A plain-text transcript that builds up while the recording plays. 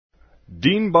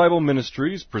Dean Bible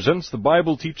Ministries presents the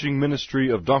Bible teaching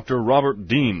ministry of Dr. Robert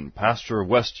Dean, pastor of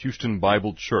West Houston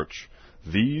Bible Church.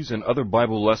 These and other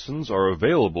Bible lessons are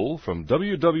available from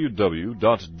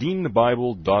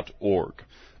www.deanbible.org.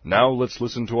 Now let's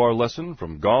listen to our lesson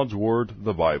from God's Word,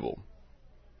 the Bible.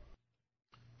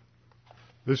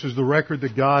 This is the record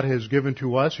that God has given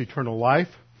to us, eternal life,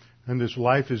 and this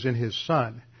life is in His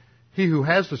Son. He who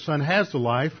has the Son has the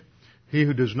life. He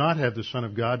who does not have the Son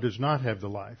of God does not have the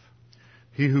life.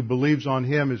 He who believes on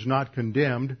Him is not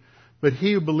condemned, but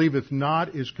he who believeth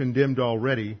not is condemned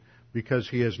already, because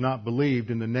he has not believed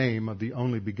in the name of the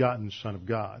only begotten Son of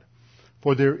God.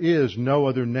 For there is no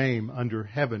other name under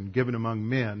heaven given among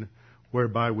men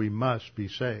whereby we must be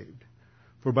saved.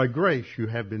 For by grace you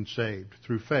have been saved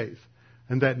through faith,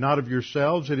 and that not of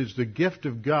yourselves, it is the gift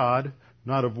of God,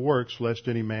 not of works, lest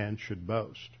any man should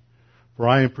boast. For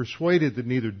I am persuaded that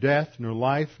neither death, nor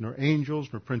life, nor angels,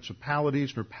 nor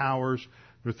principalities, nor powers,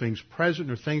 nor things present,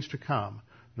 nor things to come,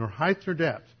 nor height, nor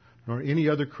depth, nor any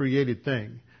other created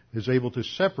thing is able to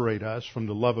separate us from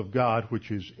the love of God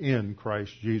which is in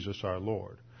Christ Jesus our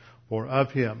Lord. For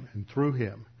of Him, and through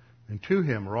Him, and to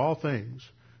Him are all things,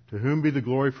 to whom be the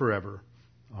glory forever.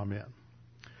 Amen.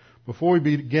 Before we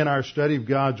begin our study of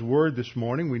God's Word this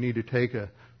morning, we need to take a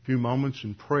few moments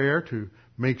in prayer to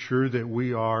make sure that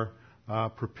we are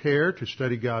prepared to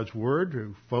study God's Word,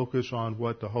 to focus on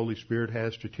what the Holy Spirit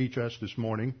has to teach us this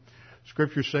morning.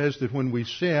 Scripture says that when we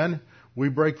sin, we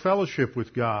break fellowship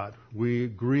with God. We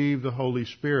grieve the Holy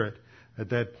Spirit.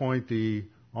 At that point, the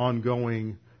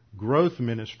ongoing growth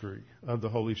ministry of the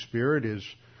Holy Spirit is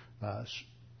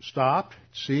stopped,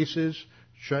 ceases,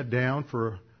 shut down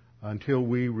until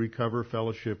we recover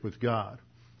fellowship with God.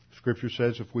 Scripture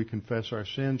says if we confess our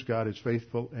sins, God is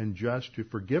faithful and just to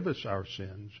forgive us our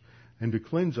sins and to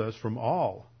cleanse us from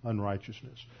all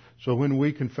unrighteousness. So when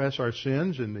we confess our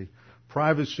sins in the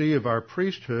privacy of our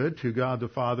priesthood to God the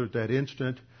Father at that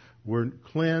instant, we're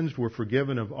cleansed, we're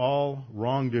forgiven of all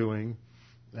wrongdoing,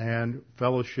 and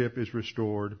fellowship is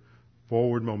restored.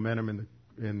 Forward momentum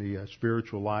in the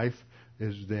spiritual life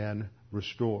is then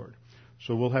restored.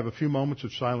 So we'll have a few moments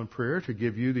of silent prayer to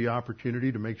give you the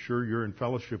opportunity to make sure you're in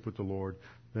fellowship with the Lord.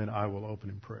 Then I will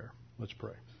open in prayer. Let's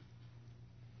pray.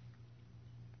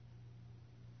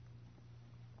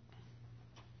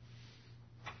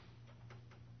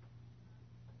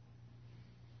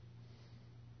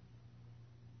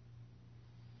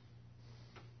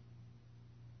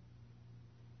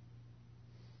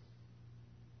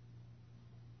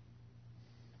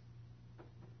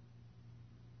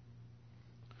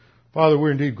 Father,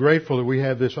 we're indeed grateful that we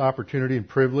have this opportunity and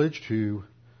privilege to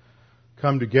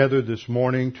come together this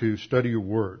morning to study your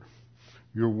Word.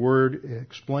 Your Word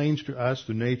explains to us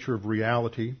the nature of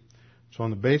reality. It's on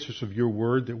the basis of your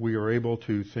Word that we are able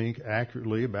to think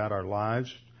accurately about our lives,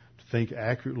 to think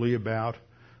accurately about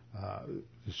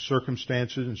the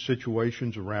circumstances and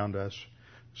situations around us.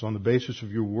 It's on the basis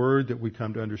of your Word that we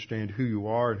come to understand who you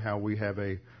are and how we have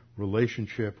a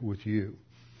relationship with you.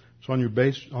 It's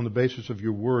on the basis of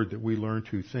your Word that we learn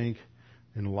to think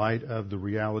in light of the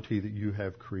reality that you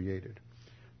have created.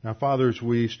 Now, Father, as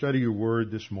we study your Word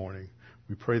this morning,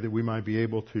 we pray that we might be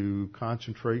able to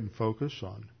concentrate and focus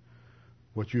on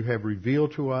what you have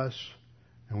revealed to us,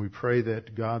 and we pray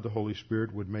that God, the Holy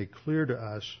Spirit, would make clear to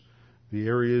us the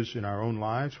areas in our own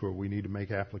lives where we need to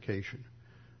make application.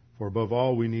 For above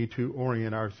all, we need to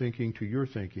orient our thinking to your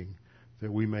thinking,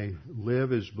 that we may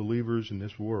live as believers in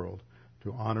this world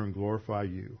to honor and glorify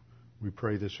you. We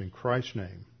pray this in Christ's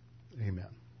name. Amen.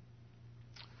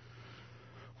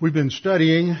 We've been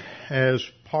studying, as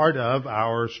part of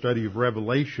our study of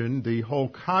Revelation, the whole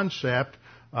concept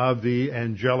of the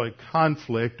angelic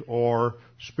conflict or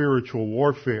spiritual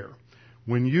warfare.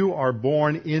 When you are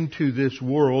born into this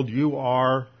world, you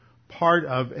are part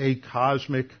of a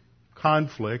cosmic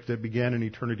conflict that began in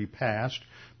eternity past,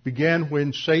 began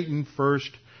when Satan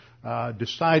first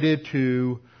decided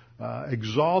to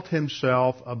exalt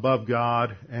himself above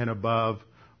God and above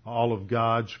all of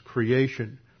God's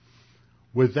creation.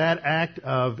 With that act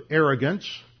of arrogance,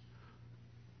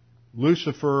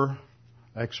 Lucifer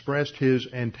expressed his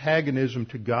antagonism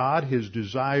to God, his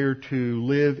desire to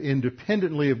live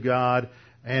independently of God,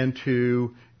 and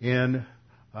to, in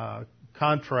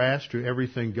contrast to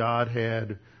everything God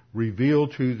had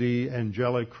revealed to the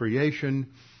angelic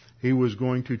creation, he was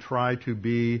going to try to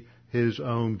be his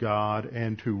own God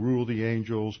and to rule the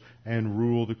angels and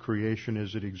rule the creation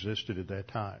as it existed at that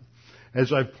time.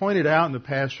 As I've pointed out in the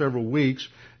past several weeks,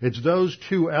 it's those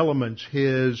two elements,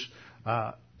 his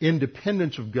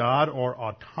independence of God or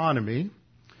autonomy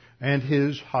and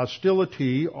his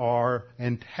hostility or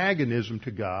antagonism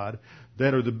to God,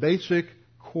 that are the basic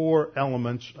core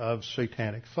elements of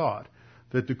satanic thought.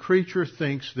 That the creature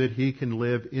thinks that he can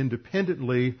live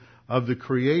independently of the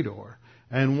Creator.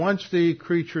 And once the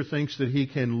creature thinks that he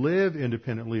can live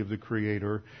independently of the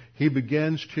Creator, he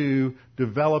begins to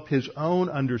develop his own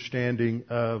understanding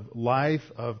of life,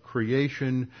 of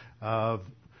creation, of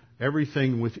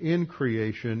everything within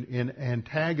creation in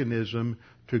antagonism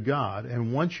to God.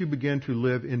 And once you begin to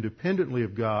live independently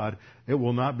of God, it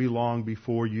will not be long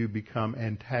before you become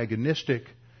antagonistic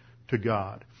to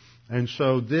God. And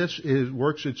so this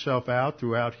works itself out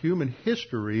throughout human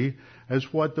history as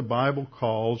what the Bible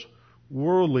calls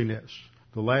worldliness.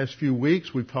 The last few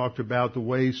weeks we've talked about the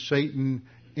ways Satan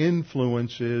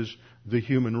influences the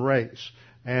human race.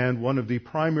 And one of the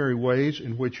primary ways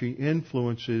in which he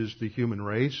influences the human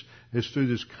race is through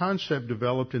this concept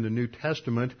developed in the New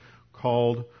Testament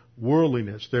called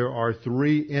worldliness. There are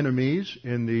three enemies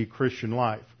in the Christian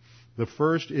life. The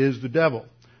first is the devil.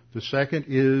 The second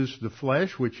is the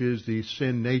flesh, which is the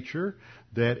sin nature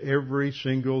that every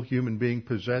single human being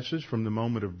possesses from the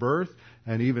moment of birth.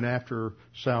 And even after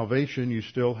salvation, you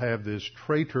still have this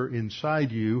traitor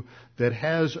inside you that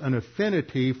has an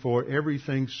affinity for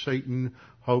everything Satan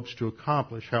hopes to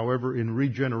accomplish. However, in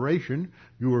regeneration,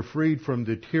 you are freed from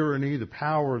the tyranny, the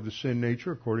power of the sin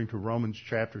nature, according to Romans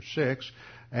chapter 6.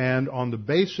 And on the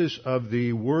basis of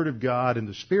the Word of God and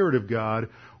the Spirit of God,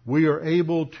 we are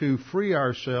able to free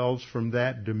ourselves from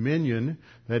that dominion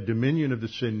of the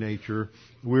sin nature.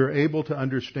 We're able to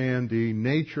understand the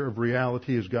nature of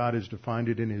reality as God has defined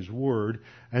it in His Word,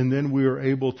 and then we are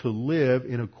able to live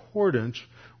in accordance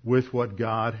with what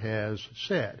God has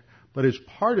said. But as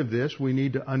part of this, we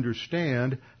need to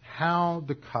understand how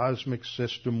the cosmic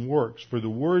system works. For the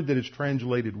word that is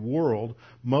translated world,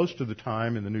 most of the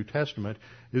time in the New Testament,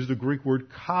 is the Greek word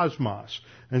cosmos.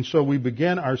 And so we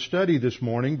begin our study this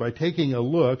morning by taking a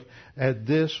look at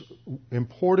this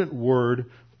important word,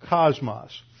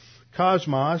 cosmos.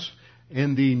 Cosmos,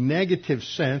 in the negative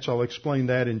sense, I'll explain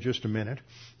that in just a minute,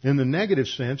 in the negative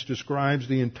sense describes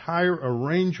the entire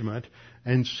arrangement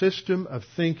and system of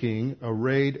thinking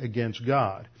arrayed against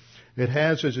God. It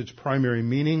has as its primary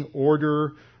meaning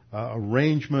order,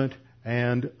 arrangement,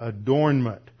 and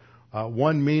adornment.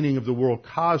 One meaning of the word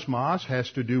cosmos has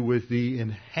to do with the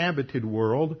inhabited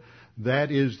world.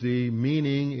 That is the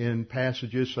meaning in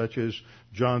passages such as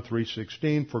John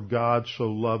 3:16, for God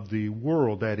so loved the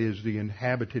world, that is the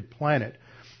inhabited planet.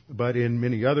 But in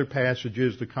many other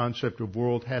passages, the concept of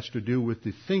world has to do with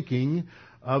the thinking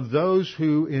of those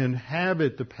who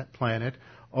inhabit the planet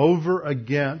over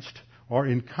against or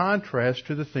in contrast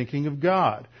to the thinking of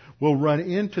God. We'll run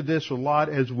into this a lot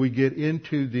as we get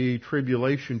into the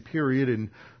tribulation period and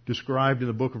described in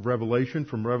the book of Revelation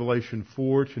from Revelation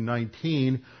 4 to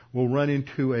 19. We'll run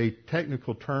into a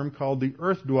technical term called the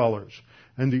earth dwellers.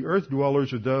 And the earth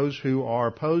dwellers are those who are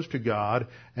opposed to God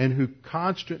and who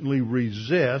constantly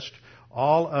resist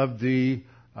all of the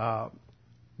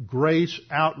grace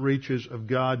outreaches of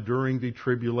God during the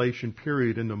tribulation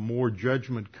period. And the more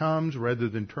judgment comes, rather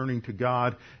than turning to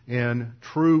God in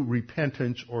true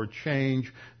repentance or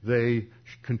change, they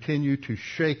continue to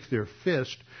shake their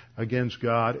fist against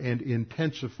God and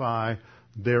intensify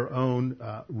their own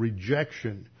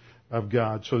rejection of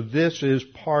God. So this is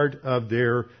part of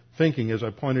their thinking. As I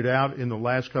pointed out in the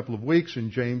last couple of weeks in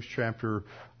James chapter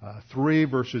 3,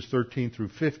 verses 13 through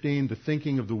 15, the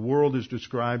thinking of the world is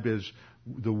described as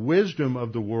the wisdom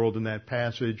of the world in that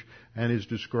passage, and is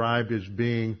described as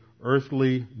being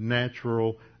earthly,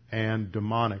 natural, and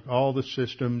demonic. All the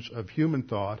systems of human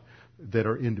thought that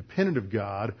are independent of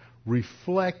God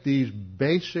reflect these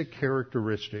basic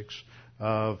characteristics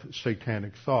of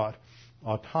satanic thought.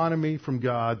 Autonomy from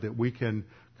God, that we can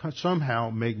somehow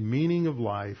make meaning of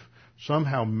life,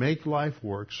 somehow make life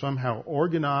work, somehow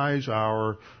organize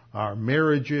our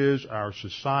marriages, our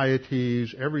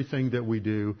societies, everything that we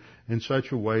do in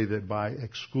such a way that by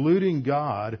excluding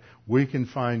God, we can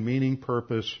find meaning,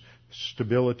 purpose,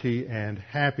 stability, and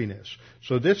happiness.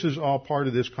 So this is all part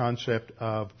of this concept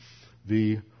of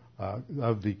the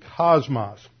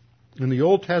cosmos. In the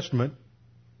Old Testament,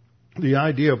 the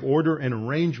idea of order and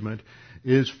arrangement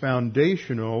is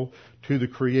foundational to the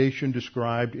creation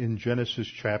described in Genesis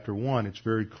chapter 1. It's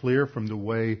very clear from the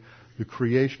way the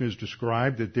creation is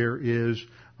described that there is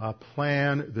a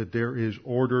plan, that there is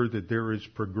order, that there is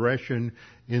progression.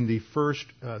 In the first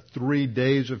 3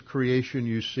 days of creation,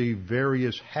 you see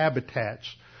various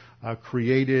habitats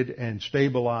created and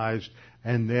stabilized,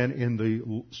 and then in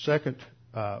the second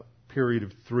period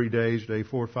of 3 days, day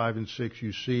 4, 5, and 6,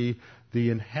 you see the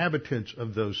inhabitants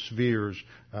of those spheres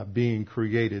being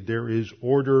created. There is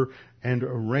order and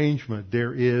arrangement.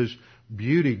 There is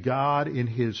beauty. God in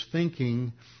His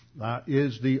thinking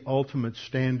is the ultimate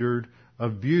standard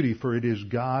of beauty, for it is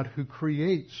God who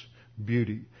creates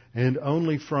beauty. And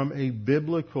only from a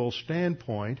biblical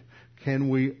standpoint can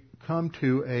we come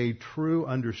to a true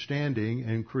understanding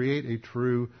and create a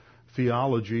true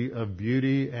theology of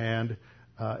beauty and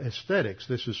aesthetics.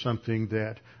 This is something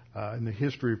that in the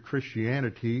history of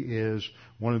Christianity is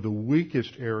one of the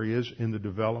weakest areas in the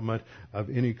development of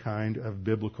any kind of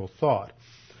biblical thought.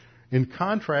 In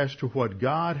contrast to what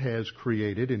God has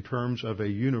created in terms of a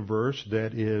universe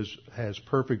that has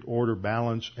perfect order,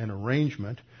 balance, and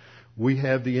arrangement, we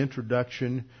have the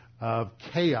introduction of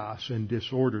chaos and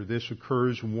disorder. This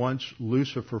occurs once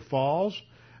Lucifer falls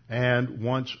and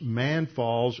once man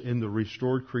falls in the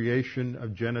restored creation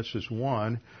of Genesis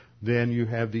 1. Then you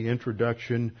have the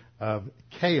introduction of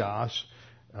chaos.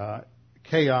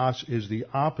 Chaos is the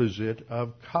opposite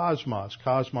of cosmos.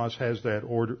 Cosmos has that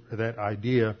order, that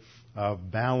idea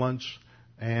of balance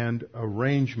and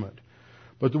arrangement.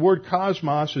 But the word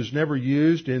cosmos is never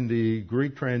used in the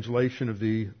Greek translation of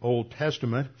the Old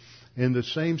Testament in the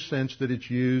same sense that it's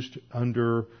used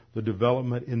under the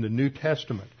development in the New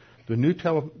Testament. The New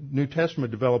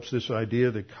Testament develops this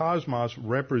idea that cosmos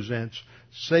represents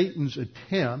Satan's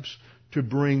attempts to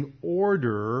bring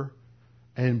order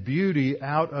and beauty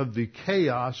out of the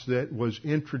chaos that was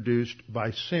introduced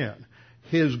by sin.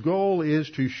 His goal is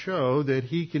to show that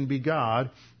he can be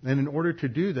God, and in order to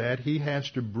do that, he has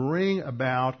to bring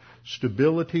about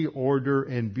stability, order,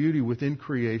 and beauty within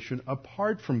creation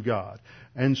apart from God.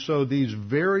 And so these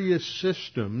various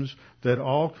systems that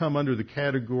all come under the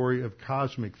category of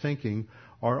cosmic thinking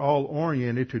are all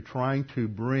oriented to trying to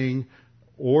bring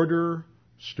order,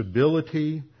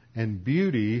 stability, and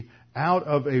beauty out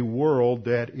of a world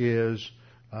that is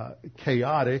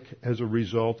chaotic as a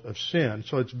result of sin.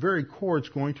 So its very core, it's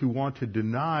going to want to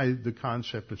deny the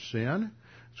concept of sin.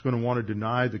 It's going to want to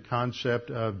deny the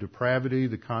concept of depravity,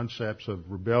 the concepts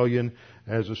of rebellion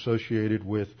as associated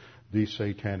with the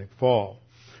satanic fall.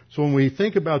 So when we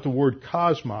think about the word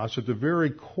cosmos, at the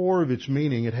very core of its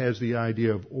meaning, it has the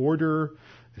idea of order,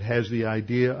 it has the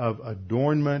idea of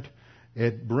adornment.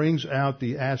 It brings out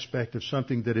the aspect of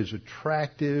something that is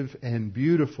attractive and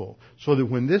beautiful, so that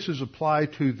when this is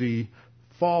applied to the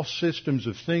false systems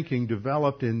of thinking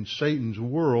developed in Satan's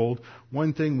world,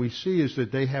 one thing we see is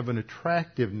that they have an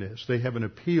attractiveness, they have an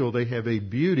appeal, they have a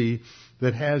beauty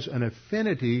that has an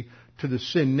affinity to the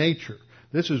sin nature.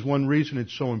 This is one reason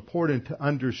it's so important to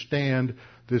understand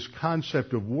this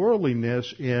concept of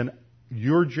worldliness in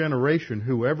your generation,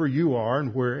 whoever you are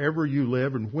and wherever you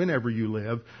live and whenever you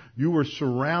live. You are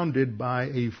surrounded by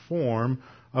a form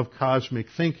of cosmic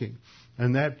thinking.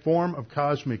 And that form of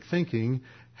cosmic thinking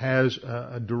has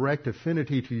a direct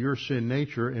affinity to your sin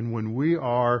nature. And when we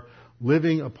are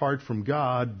living apart from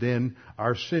God, then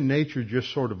our sin nature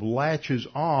just sort of latches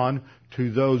on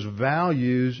to those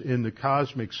values in the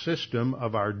cosmic system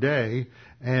of our day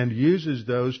and uses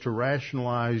those to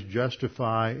rationalize,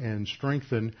 justify, and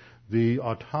strengthen the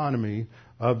autonomy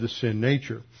of the sin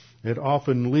nature. It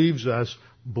often leaves us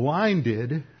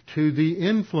blinded to the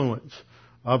influence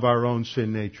of our own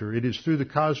sin nature. It is through the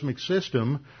cosmic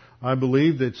system, I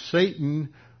believe, that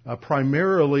Satan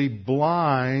primarily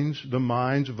blinds the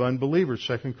minds of unbelievers.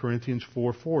 2 Corinthians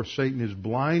 4:4. Satan is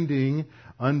blinding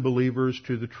unbelievers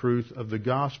to the truth of the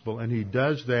gospel, and he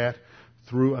does that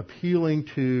through appealing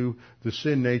to the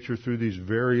sin nature through these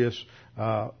various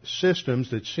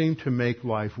systems that seem to make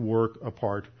life work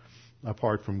apart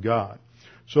from God.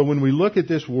 So when we look at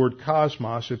this word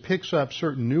cosmos, it picks up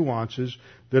certain nuances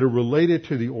that are related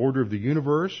to the order of the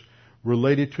universe,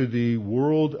 related to the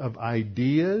world of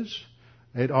ideas.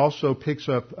 It also picks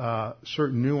up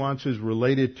certain nuances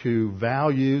related to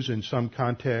values in some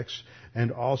contexts,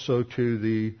 and also to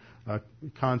the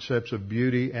concepts of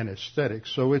beauty and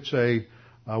aesthetics. So it's a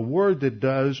word that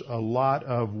does a lot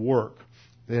of work.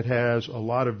 It has a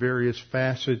lot of various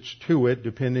facets to it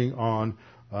depending on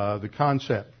the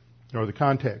concept or the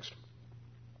context.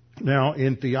 Now,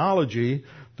 in theology,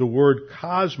 the word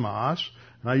cosmos,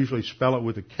 and I usually spell it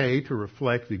with a K to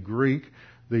reflect the Greek,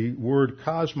 the word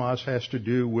cosmos has to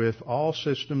do with all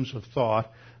systems of thought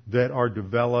that are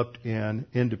developed in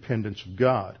independence of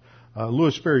God.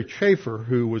 Louis Sperry Chafer,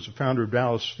 who was the founder of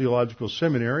Dallas Theological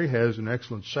Seminary, has an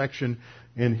excellent section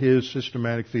in his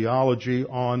systematic theology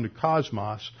on the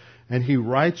cosmos, and he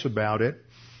writes about it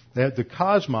that the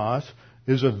cosmos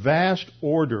is a vast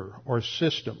order or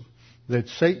system that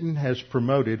Satan has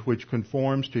promoted which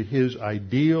conforms to his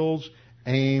ideals,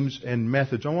 aims, and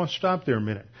methods. I want to stop there a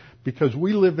minute, because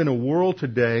we live in a world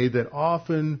today that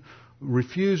often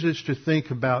refuses to think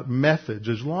about methods.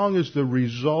 As long as the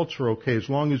results are okay, as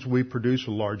long as we produce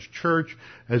a large church,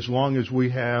 as long as we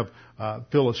have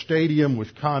fill a stadium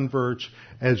with converts,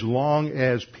 as long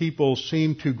as people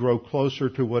seem to grow closer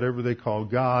to whatever they call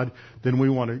God, then we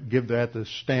want to give that the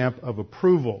stamp of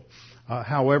approval.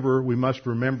 However, we must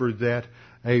remember that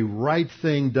a right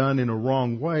thing done in a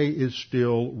wrong way is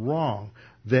still wrong.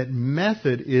 That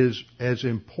method is as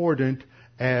important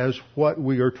as what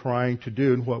we are trying to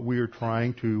do and what we are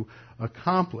trying to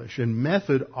accomplish. And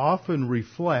method often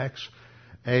reflects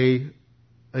a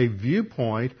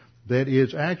viewpoint that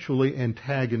is actually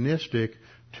antagonistic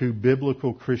to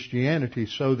biblical Christianity,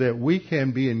 so that we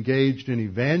can be engaged in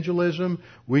evangelism,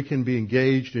 we can be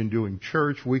engaged in doing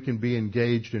church, we can be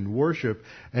engaged in worship,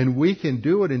 and we can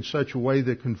do it in such a way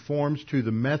that conforms to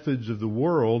the methods of the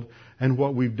world. And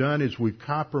what we've done is we've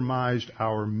compromised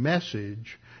our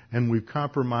message and we've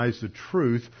compromised the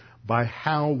truth by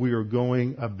how we are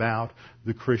going about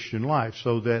the Christian life,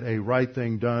 so that a right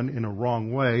thing done in a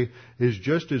wrong way is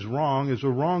just as wrong as a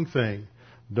wrong thing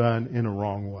done in a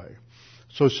wrong way.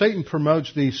 So Satan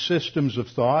promotes these systems of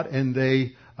thought, and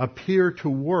they appear to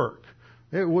work.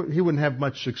 He wouldn't have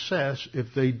much success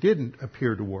if they didn't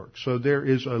appear to work. So there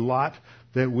is a lot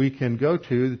that we can go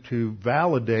to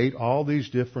validate all these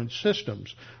different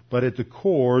systems. But at the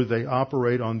core, they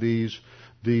operate on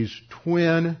these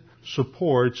twin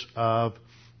supports of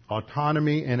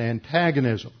autonomy and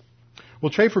antagonism.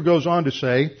 Well, Chafer goes on to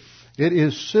say, it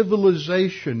is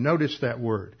civilization. Notice that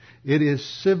word. It is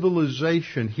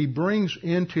civilization. He brings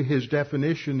into his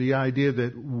definition the idea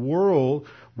that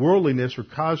worldliness or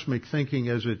cosmic thinking,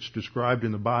 as it's described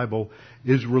in the Bible,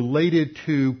 is related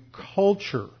to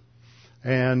culture.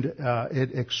 And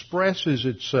it expresses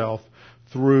itself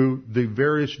through the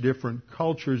various different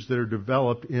cultures that are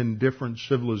developed in different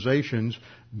civilizations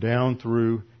down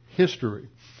through history.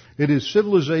 It is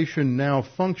civilization now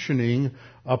functioning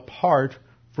apart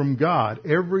from God.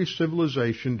 Every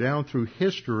civilization down through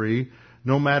history,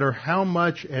 no matter how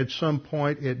much at some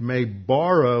point it may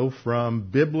borrow from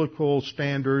biblical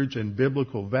standards and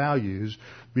biblical values,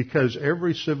 because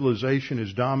every civilization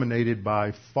is dominated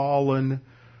by fallen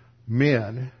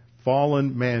men,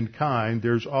 fallen mankind,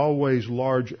 there's always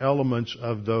large elements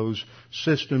of those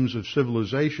systems of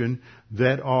civilization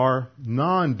that are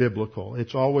non-biblical.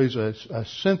 It's always a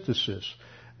synthesis.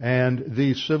 And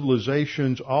these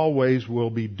civilizations always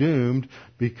will be doomed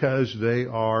because they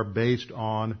are based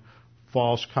on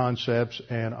false concepts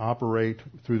and operate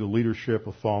through the leadership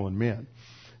of fallen men.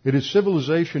 It is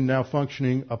civilization now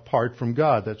functioning apart from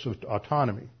God. That's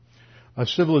autonomy. A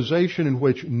civilization in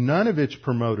which none of its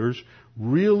promoters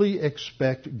really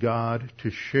expect God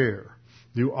to share.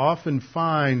 You often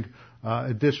find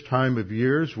at this time of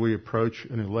years, we approach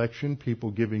an election, people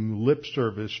giving lip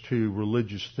service to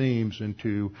religious themes and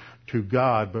to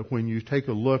God. But when you take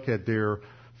a look at their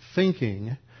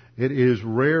thinking, it is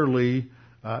rarely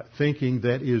thinking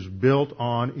that is built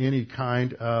on any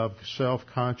kind of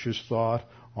self-conscious thought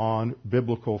on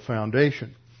biblical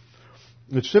foundation.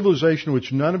 It's civilization in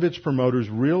which none of its promoters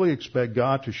really expect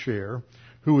God to share,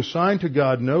 who assign to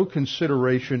God no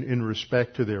consideration in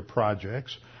respect to their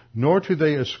projects, nor do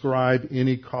they ascribe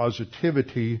any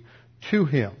causativity to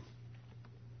Him.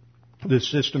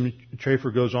 This system,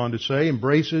 Chafer goes on to say,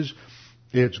 embraces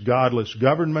its godless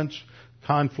governments,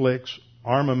 conflicts,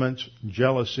 armaments,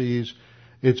 jealousies,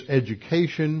 its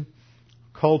education,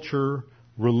 culture,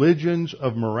 religions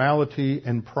of morality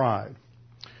and pride.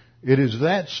 It is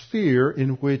that sphere in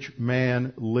which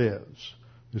man lives.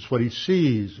 It's what he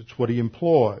sees. It's what he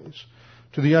employs.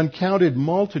 To the uncounted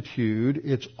multitude,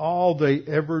 it's all they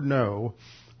ever know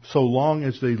so long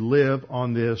as they live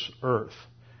on this earth.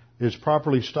 It's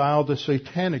properly styled the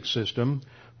satanic system,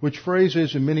 which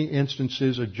phrases in many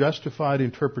instances a justified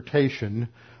interpretation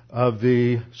of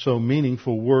the so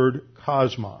meaningful word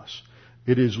cosmos.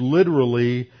 It is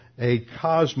literally a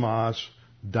cosmos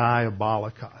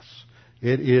diabolicos.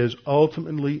 It is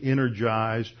ultimately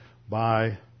energized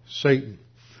by Satan,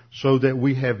 so that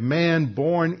we have man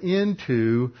born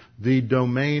into the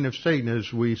domain of Satan.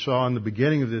 As we saw in the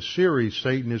beginning of this series,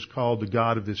 Satan is called the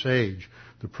god of this age,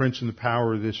 the prince and the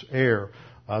power of this air,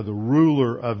 the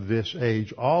ruler of this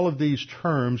age. All of these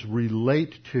terms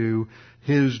relate to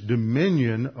his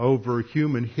dominion over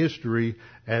human history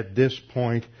at this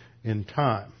point in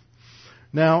time.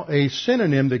 Now, a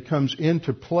synonym that comes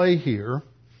into play here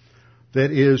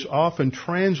that is often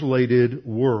translated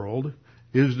world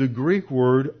is the Greek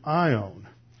word aion.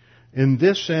 In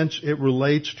this sense, it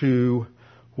relates to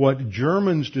what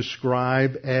Germans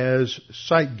describe as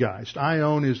Zeitgeist.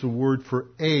 Aion is the word for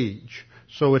age,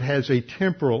 so it has a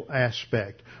temporal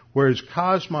aspect. Whereas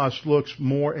cosmos looks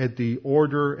more at the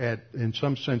order, at, in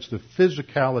some sense, the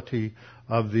physicality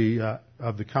of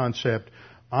the concept.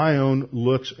 Aion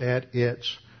looks at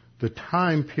the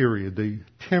time period, the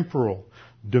temporal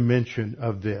dimension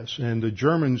of this. And the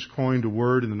Germans coined a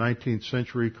word in the 19th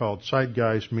century called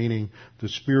Zeitgeist, meaning the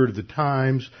spirit of the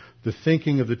times, the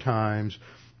thinking of the times,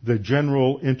 the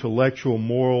general intellectual,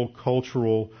 moral,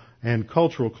 cultural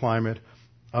climate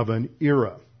of an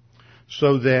era.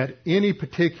 So that any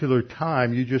particular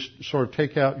time, you just sort of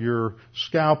take out your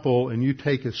scalpel and you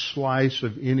take a slice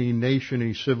of any nation,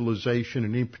 any civilization,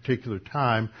 in any particular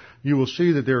time, you will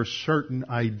see that there are certain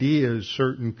ideas,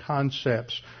 certain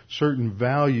concepts, certain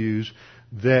values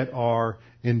that are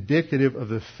indicative of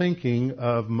the thinking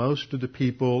of most of the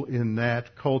people in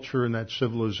that culture and that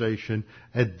civilization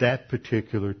at that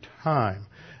particular time.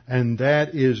 And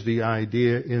that is the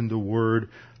idea in the word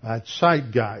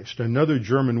Zeitgeist. Another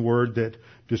German word that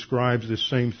describes the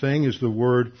same thing is the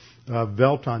word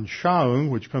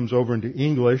Weltanschauung, which comes over into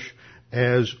English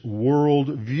as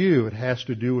world view. It has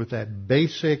to do with that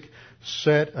basic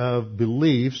set of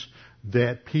beliefs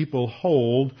that people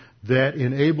hold that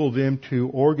enable them to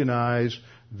organize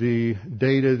the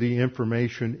data, the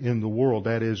information in the world.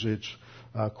 That is its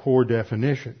core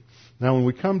definition. Now, when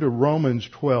we come to Romans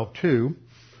 12:2,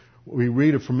 we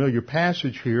read a familiar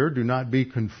passage here, do not be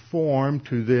conformed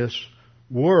to this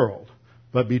world,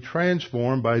 but be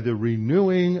transformed by the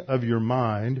renewing of your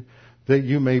mind, that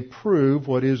you may prove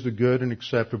what is the good and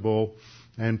acceptable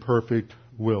and perfect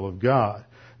will of God.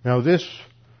 Now this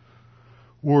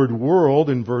word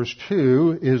world in verse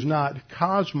 2 is not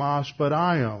cosmos, but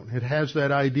aion. It has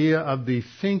that idea of the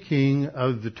thinking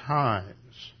of the times.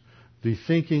 The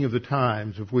thinking of the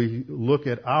times. If we look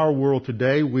at our world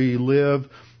today, we live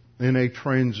in a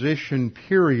transition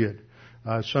period.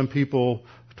 Some people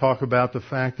talk about the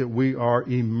fact that we are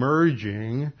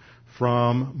emerging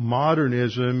from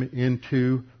modernism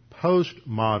into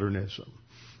postmodernism.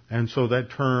 And so that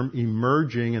term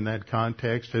emerging in that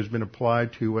context has been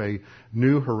applied to a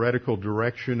new heretical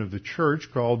direction of the church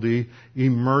called the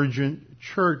emergent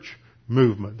church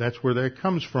movement. That's where that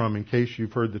comes from, in case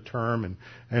you've heard the term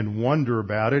and wonder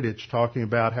about it. It's talking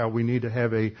about how we need to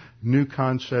have a new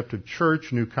concept of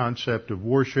church, new concept of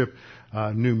worship,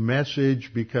 new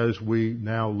message, because we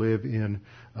now live in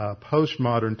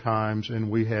postmodern times and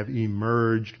we have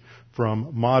emerged from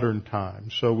modern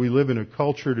times. So we live in a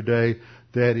culture today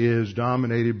that is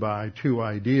dominated by two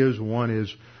ideas. One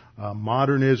is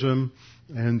modernism,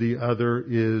 and the other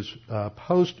is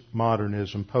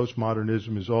postmodernism.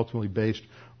 Postmodernism is ultimately based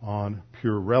on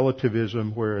pure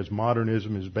relativism, whereas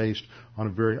modernism is based on a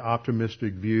very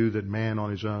optimistic view that man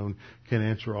on his own can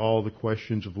answer all the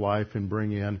questions of life and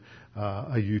bring in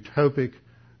a utopic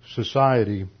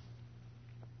society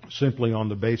simply on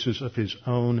the basis of his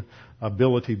own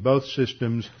ability. Both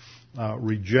systems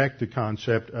reject the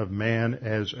concept of man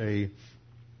as a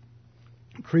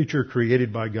creature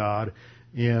created by God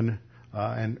in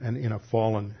a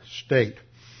fallen state.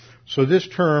 So this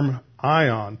term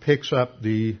aion picks up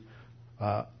the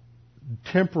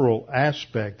temporal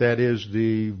aspect, that is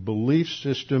the belief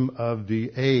system of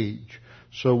the age.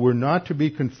 So we're not to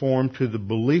be conformed to the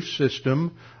belief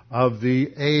system of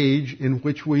the age in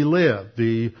which we live,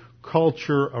 the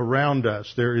culture around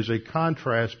us. There is a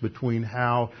contrast between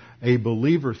how a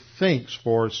believer thinks.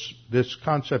 For this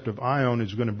concept of aion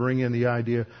is going to bring in the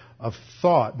idea of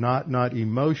thought, not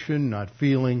emotion, not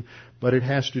feeling, but it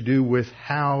has to do with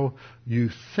how you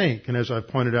think. And as I've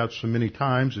pointed out so many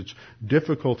times, it's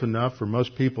difficult enough for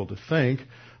most people to think,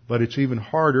 but it's even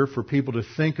harder for people to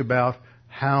think about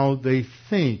how they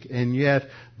think. And yet,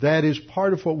 that is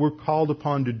part of what we're called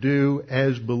upon to do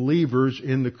as believers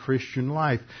in the Christian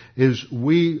life, is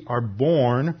we are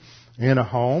born in a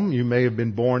home. You may have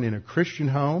been born in a Christian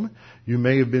home. You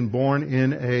may have been born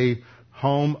in a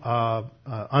home of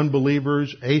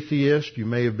unbelievers, atheists. You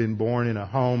may have been born in a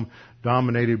home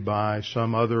dominated by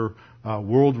some other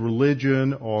world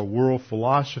religion or world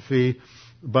philosophy.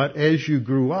 But as you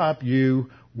grew up,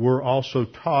 you were also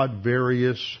taught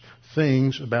various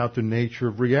things about the nature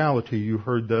of reality. You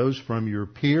heard those from your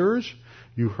peers.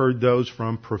 You heard those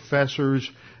from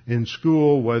professors in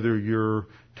school, whether you're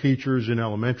teachers in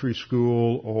elementary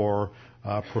school or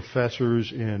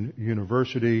professors in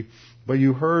university. But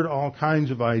you heard all kinds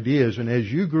of ideas. And as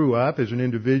you grew up as an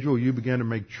individual, you began to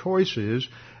make choices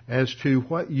as to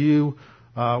what you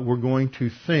were going to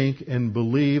think and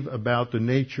believe about the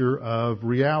nature of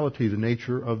reality, the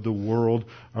nature of the world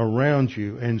around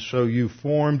you. And so you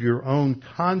formed your own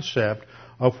concept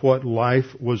of what life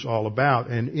was all about.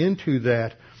 And into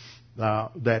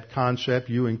that concept,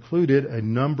 you included a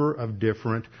number of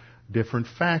different different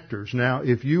factors. Now,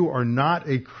 if you are not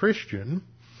a Christian,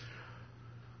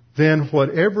 then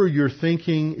whatever your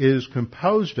thinking is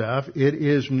composed of, it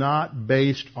is not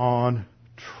based on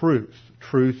truth.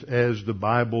 Truth as the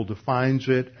Bible defines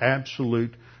it,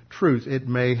 absolute truth. It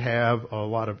may have a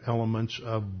lot of elements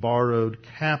of borrowed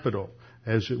capital,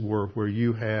 as it were, where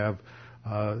you have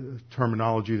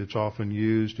terminology that's often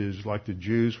used is like the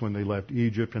Jews when they left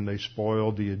Egypt and they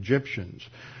spoiled the Egyptians.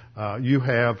 You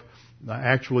have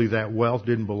actually that wealth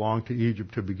didn't belong to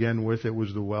Egypt to begin with. It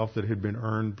was the wealth that had been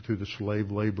earned through the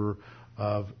slave labor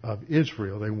of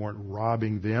Israel. They weren't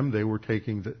robbing them. They were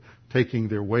taking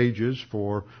their wages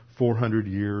for 400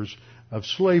 years of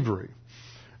slavery.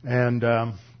 And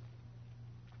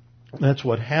that's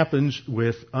what happens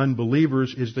with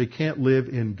unbelievers is they can't live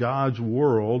in God's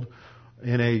world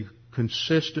in a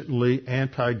consistently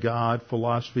anti-God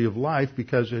philosophy of life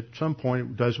because at some point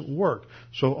it doesn't work.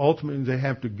 So ultimately they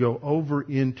have to go over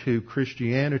into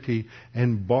Christianity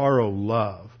and borrow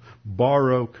love,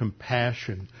 borrow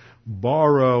compassion,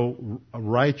 borrow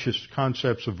righteous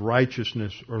concepts of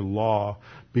righteousness or law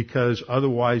because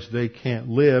otherwise they can't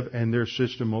live and their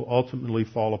system will ultimately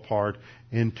fall apart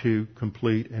into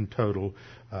complete and total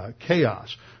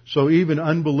chaos. So even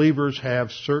unbelievers have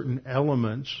certain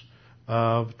elements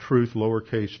of truth,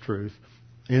 lowercase truth,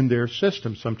 in their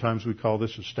system. Sometimes we call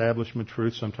this establishment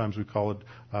truth. Sometimes we call it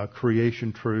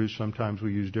creation truth. Sometimes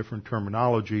we use different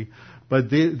terminology. But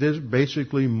there's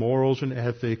basically morals and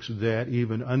ethics that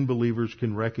even unbelievers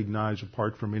can recognize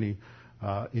apart from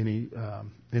any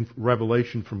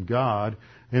revelation from God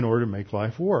in order to make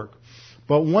life work.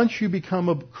 But once you become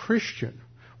a Christian,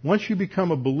 once you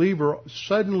become a believer,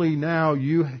 suddenly now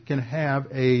you can have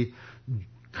a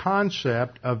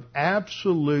concept of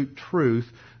absolute truth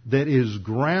that is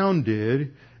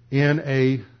grounded in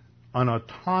an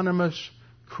autonomous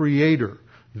creator,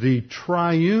 the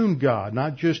triune God,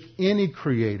 not just any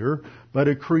creator, but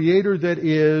a creator that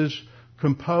is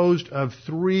composed of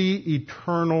three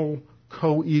eternal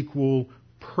co-equal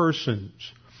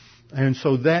persons. And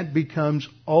so that becomes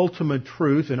ultimate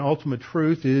truth, and ultimate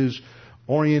truth is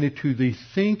oriented to the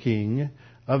thinking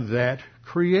of that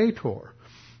creator.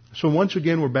 So once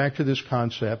again, we're back to this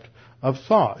concept of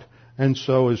thought. And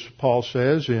so as Paul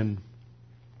says in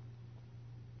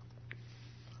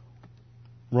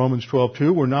Romans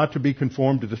 12:2, we're not to be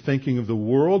conformed to the thinking of the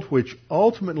world, which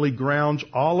ultimately grounds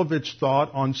all of its thought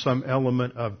on some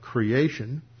element of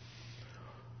creation.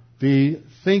 The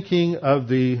thinking of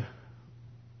the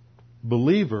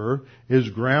believer is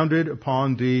grounded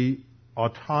upon the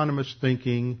autonomous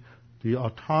thinking, the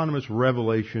autonomous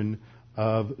revelation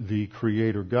of the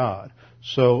Creator God.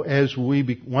 So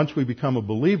once we become a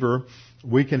believer,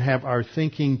 we can have our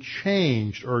thinking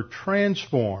changed or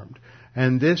transformed.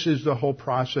 And this is the whole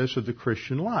process of the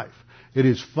Christian life. It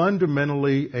is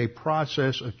fundamentally a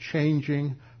process of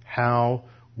changing how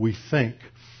we think.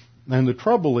 And the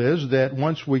trouble is that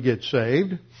once we get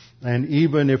saved, and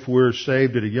even if we're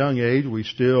saved at a young age, we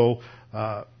still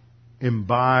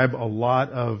imbibe a lot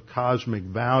of cosmic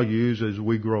values as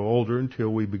we grow older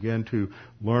until we begin to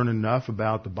learn enough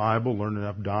about the Bible, learn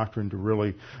enough doctrine to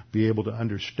really be able to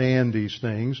understand these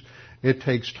things. It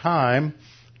takes time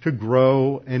to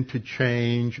grow and to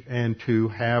change and to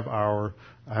have our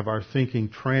thinking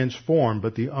transformed.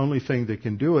 But the only thing that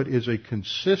can do it is a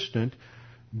consistent,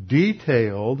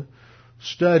 detailed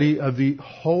study of the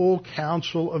whole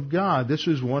counsel of God. This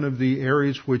is one of the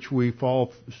areas which we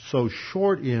fall so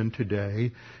short in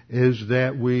today, is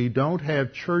that we don't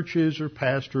have churches or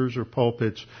pastors or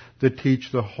pulpits that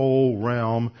teach the whole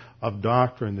realm of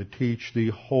doctrine, that teach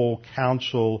the whole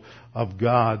counsel of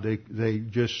God. They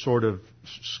just sort of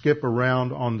skip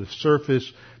around on the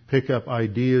surface, pick up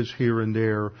ideas here and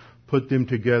there, put them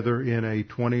together in a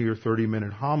 20 or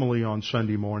 30-minute homily on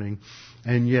Sunday morning,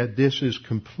 and yet this is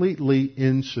completely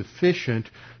insufficient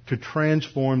to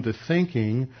transform the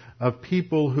thinking of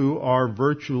people who are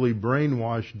virtually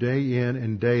brainwashed day in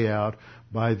and day out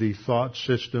by the thought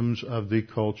systems of the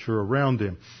culture around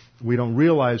them. We don't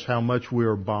realize how much we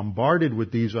are bombarded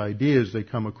with these ideas. They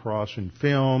come across in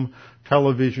film,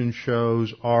 television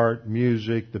shows, art,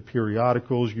 music, the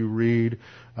periodicals you read.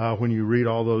 When you read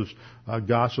all those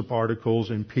gossip articles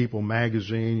in People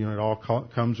magazine, it all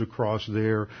comes across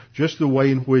there. Just the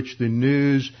way in which the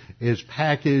news is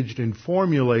packaged and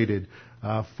formulated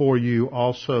for you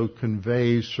also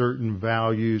conveys certain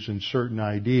values and certain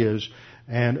ideas.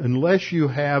 And unless you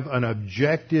have an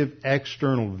objective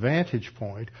external vantage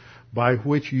point by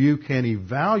which you can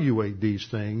evaluate these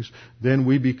things, then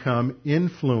we become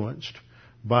influenced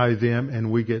by them,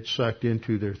 and we get sucked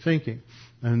into their thinking.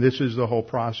 And this is the whole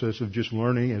process of just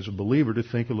learning as a believer to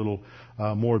think a little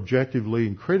more objectively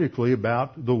and critically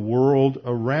about the world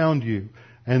around you.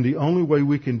 And the only way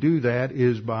we can do that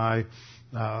is by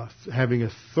having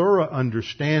a thorough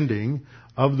understanding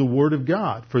of the Word of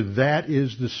God. For that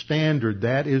is the standard.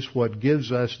 That is what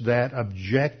gives us that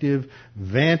objective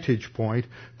vantage point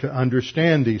to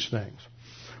understand these things.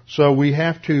 So we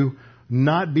have to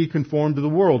not be conformed to the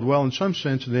world. Well, in some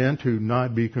sense then, to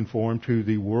not be conformed to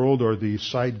the world or the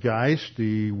zeitgeist,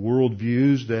 the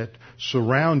worldviews that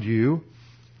surround you,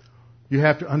 you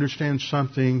have to understand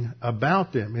something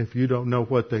about them. If you don't know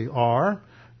what they are,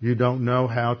 you don't know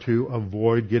how to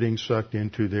avoid getting sucked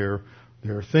into their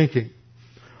thinking.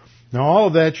 Now, all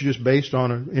of that's just based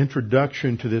on an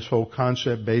introduction to this whole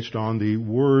concept based on the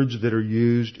words that are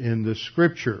used in the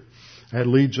Scripture. That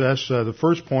leads us, the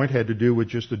first point had to do with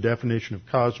just the definition of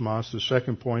cosmos. The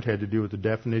second point had to do with the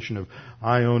definition of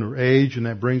ion or age. And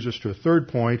that brings us to a third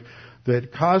point,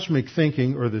 that cosmic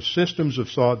thinking, or the systems of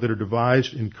thought that are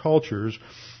devised in cultures,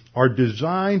 are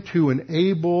designed to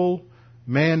enable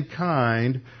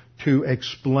mankind to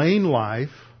explain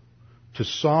life, to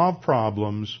solve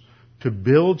problems, to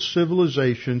build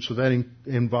civilization. So that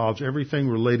involves everything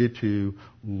related to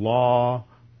law,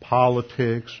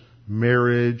 politics,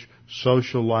 marriage,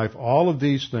 social life. All of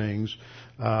these things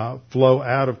flow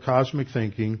out of cosmic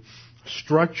thinking,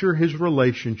 structure his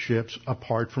relationships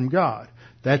apart from God.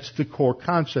 That's the core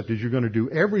concept, is you're going to do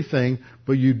everything,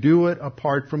 but you do it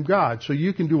apart from God. So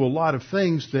you can do a lot of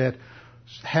things that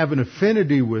have an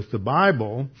affinity with the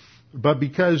Bible, but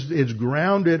because it's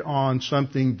grounded on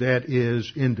something that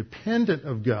is independent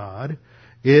of God,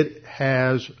 it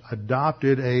has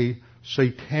adopted a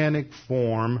satanic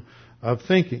form of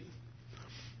thinking.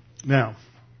 Now,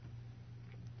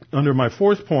 under my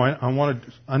fourth point, I want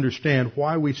to understand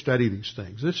why we study these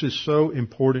things. This is so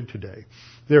important today.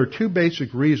 There are two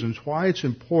basic reasons why it's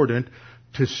important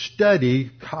to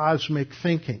study cosmic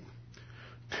thinking.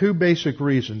 Two basic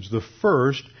reasons. The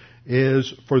first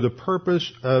is for the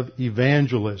purpose of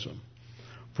evangelism.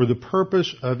 For the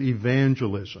purpose of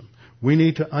evangelism. We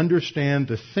need to understand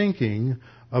the thinking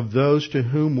of those to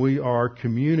whom we are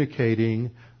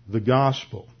communicating the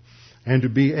gospel. And to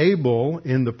be able,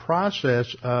 in the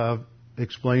process of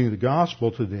explaining the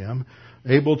gospel to them,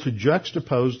 able to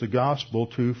juxtapose the gospel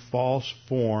to false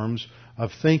forms of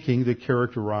thinking that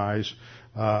characterize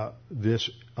this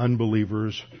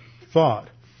unbeliever's thought.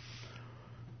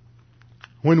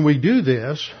 When we do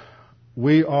this,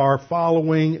 we are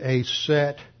following a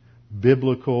set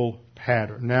biblical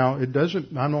pattern. Now, I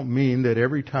don't mean that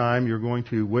every time you're going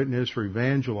to witness or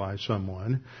evangelize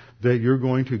someone that you're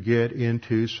going to get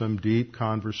into some deep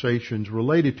conversations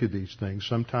related to these things.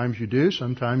 Sometimes you do,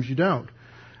 sometimes you don't.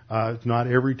 Not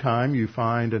every time you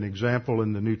find an example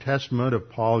in the New Testament of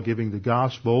Paul giving the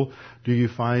gospel do you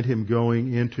find him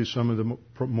going into some of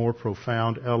the more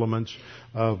profound elements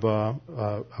of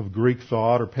Greek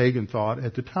thought or pagan thought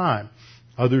at the time.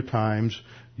 Other times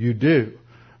you do.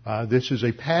 This is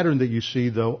a pattern that you see,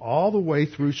 though, all the way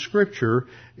through Scripture,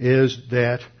 is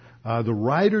that the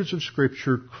writers of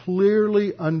Scripture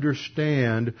clearly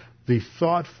understand the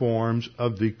thought forms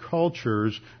of the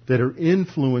cultures that are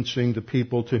influencing the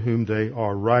people to whom they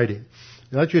are writing.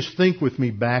 Now, just think with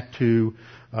me back to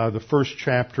the first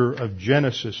chapter of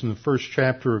Genesis. In the first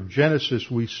chapter of Genesis,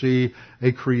 we see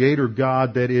a creator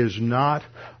God that is not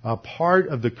a part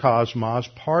of the cosmos,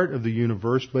 part of the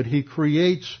universe, but he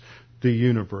creates the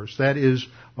universe. That is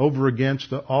over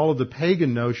against all of the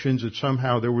pagan notions that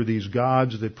somehow there were these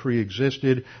gods that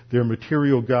pre-existed. They're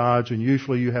material gods, and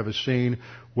usually you have a scene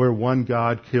where one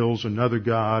god kills another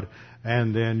god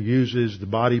and then uses the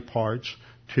body parts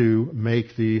to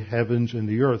make the heavens and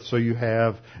the earth. So you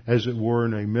have, as it were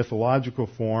in a mythological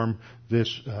form,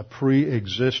 this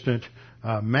pre-existent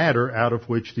matter out of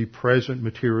which the present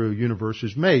material universe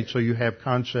is made. So you have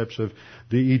concepts of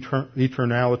the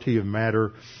eternality of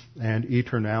matter and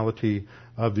eternality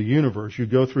of the universe. You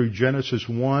go through Genesis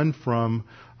 1 from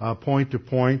point to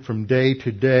point, from day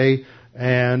to day,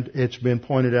 and it's been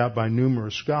pointed out by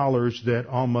numerous scholars that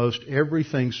almost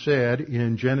everything said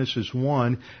in Genesis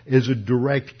 1 is a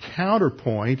direct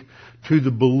counterpoint to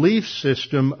the belief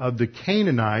system of the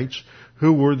Canaanites,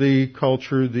 who were the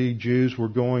culture the Jews were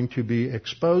going to be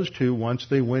exposed to once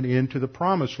they went into the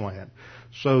Promised Land.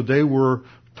 So they were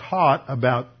taught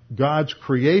about God's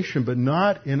creation, but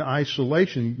not in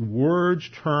isolation. Words,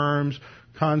 terms,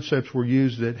 concepts were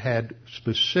used that had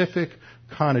specific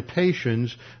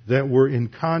connotations that were in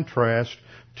contrast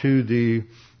to the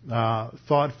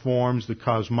thought forms, the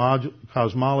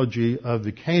cosmology of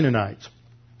the Canaanites.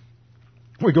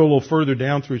 We go a little further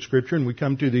down through Scripture and we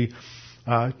come to the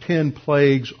 10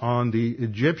 plagues on the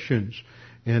Egyptians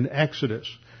in Exodus.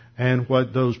 And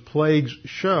what those plagues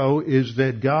show is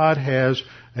that God has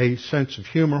a sense of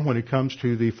humor when it comes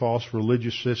to the false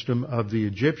religious system of the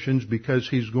Egyptians, because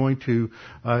He's going to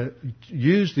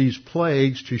use these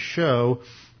plagues to show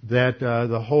that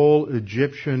the whole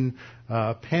Egyptian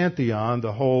pantheon,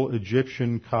 the whole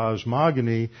Egyptian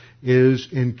cosmogony, is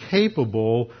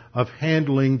incapable of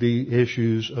handling the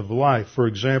issues of life. For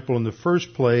example, in the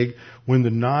first plague, when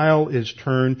the Nile is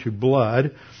turned to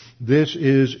blood, this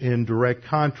is in direct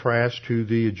contrast to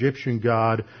the Egyptian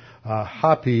god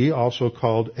Hapi, also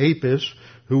called Apis,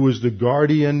 who was the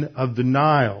guardian of the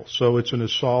Nile. So it's an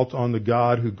assault on the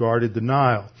god who guarded the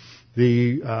Nile.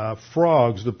 The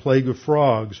frogs, the plague of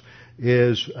frogs,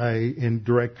 is in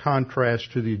direct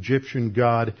contrast to the Egyptian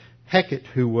god Heket,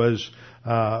 who was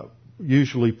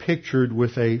usually pictured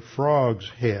with a frog's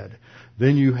head.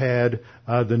 Then you had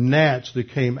the gnats that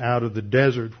came out of the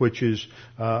desert, which is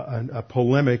a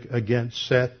polemic against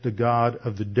Set, the god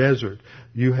of the desert.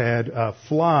 You had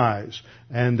flies,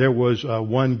 and there was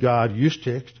one god,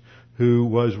 Ustict, who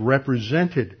was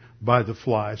represented by the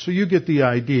fly. So you get the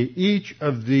idea. Each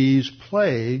of these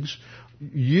plagues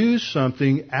used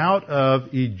something out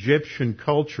of Egyptian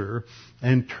culture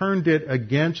and turned it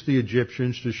against the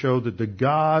Egyptians to show that the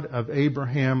God of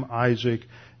Abraham, Isaac,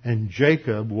 and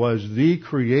Jacob was the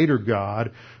creator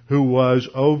God who was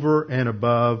over and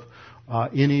above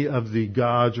any of the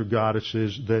gods or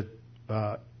goddesses that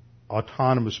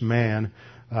autonomous man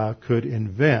could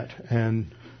invent. And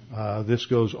this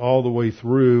goes all the way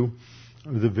through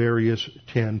the various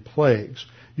 10 plagues.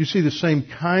 You see the same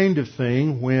kind of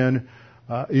thing when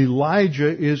Elijah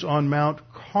is on Mount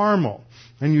Carmel.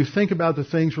 And you think about the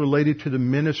things related to the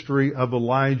ministry of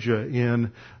Elijah.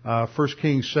 In 1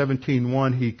 Kings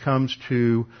 17:1, he comes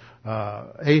to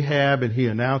Ahab and he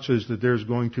announces that there's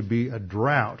going to be a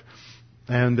drought,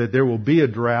 and that there will be a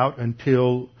drought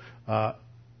until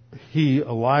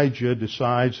Elijah,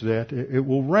 decides that it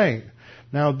will rain.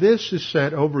 Now, this is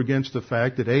set over against the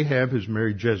fact that Ahab has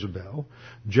married Jezebel.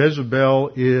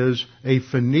 Jezebel is a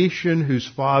Phoenician whose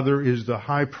father is the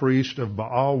high priest of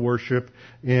Baal worship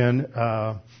in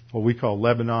what we call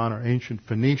Lebanon or ancient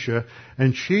Phoenicia.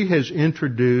 And she has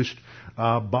introduced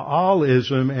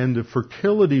Baalism and the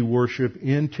fertility worship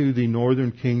into the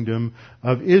northern kingdom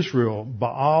of Israel.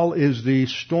 Baal is the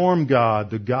storm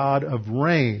god, the god of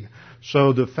rain.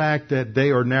 So the fact that they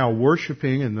are now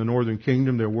worshiping in the northern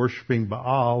kingdom, they're worshiping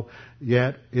Baal,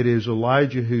 yet it is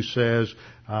Elijah who says,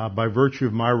 by virtue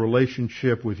of my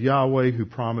relationship with Yahweh, who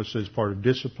promised as part of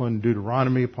discipline,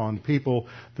 Deuteronomy, upon the people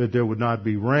that there would not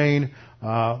be rain,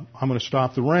 I'm going to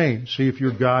stop the rain, see if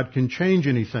your God can change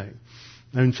anything.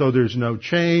 And so there's no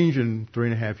change, and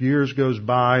 3.5 years goes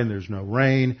by, and there's no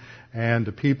rain, and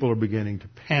the people are beginning to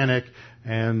panic,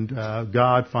 and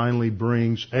God finally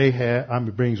brings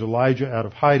Elijah out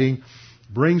of hiding,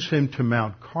 brings him to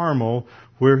Mount Carmel,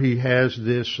 where he has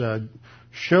this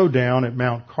showdown at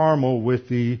Mount Carmel with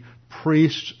the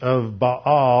priests of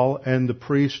Baal and the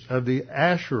priests of the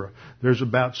Asherah. There's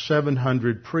about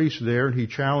 700 priests there, and he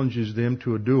challenges them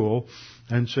to a duel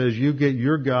and says, you get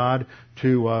your God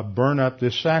to burn up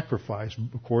this sacrifice.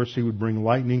 Of course, he would bring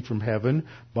lightning from heaven.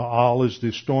 Baal is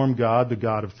the storm god, the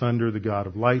god of thunder, the god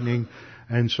of lightning.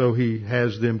 And so he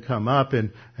has them come up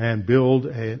and build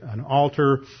an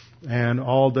altar, and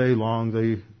all day long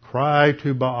they cry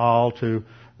to Baal to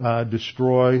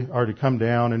destroy or to come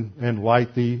down and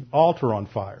light the altar on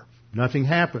fire. Nothing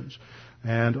happens.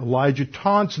 And Elijah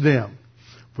taunts them.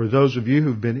 For those of you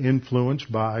who've been influenced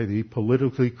by the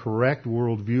politically correct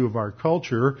worldview of our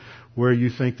culture, where you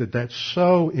think that that's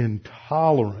so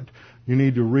intolerant, you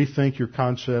need to rethink your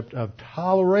concept of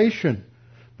toleration.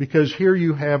 Because here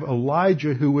you have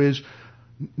Elijah, who is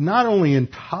not only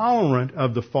intolerant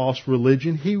of the false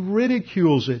religion, he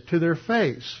ridicules it to their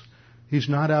face. He's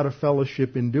not out of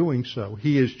fellowship in doing so.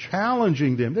 He is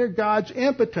challenging them. Their God's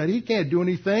impotent. He can't do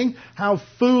anything. How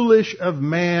foolish of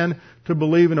man to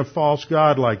believe in a false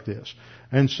God like this.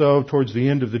 And so towards the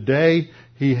end of the day,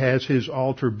 he has his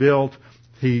altar built.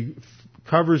 He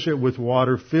covers it with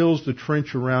water, fills the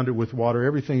trench around it with water.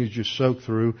 Everything is just soaked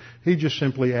through. He just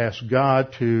simply asks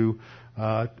God to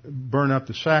burn up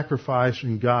the sacrifice,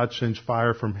 and God sends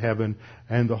fire from heaven,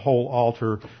 and the whole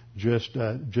altar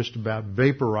just about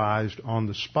vaporized on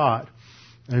the spot.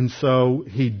 And so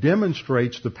he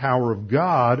demonstrates the power of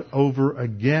God over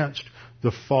against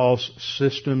the false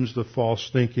systems, the false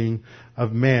thinking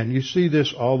of man. You see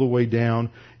this all the way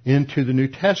down into the New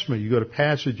Testament. You go to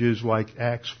passages like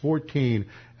Acts 14,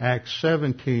 Acts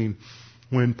 17,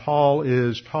 when Paul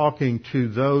is talking to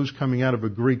those coming out of a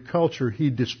Greek culture, he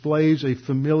displays a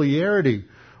familiarity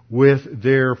with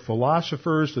their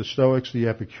philosophers, the Stoics, the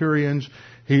Epicureans.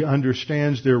 He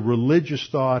understands their religious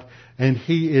thought, and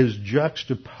he is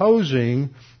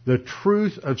juxtaposing the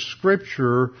truth of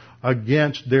Scripture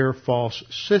against their false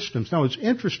systems. Now, what's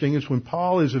interesting is when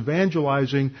Paul is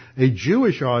evangelizing a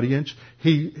Jewish audience,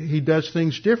 he does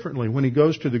things differently. When he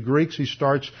goes to the Greeks, he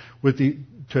starts with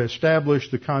to establish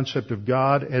the concept of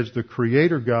God as the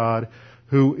Creator God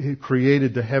who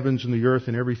created the heavens and the earth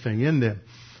and everything in them.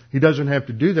 He doesn't have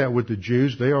to do that with the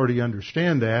Jews. They already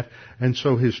understand that. And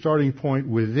so his starting point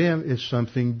with them is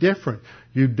something different.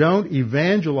 You don't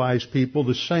evangelize people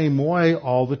the same way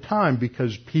all the time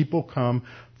because people come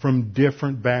from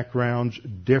different backgrounds,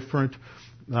 different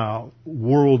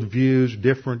worldviews,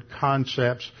 different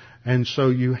concepts. And so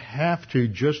you have to,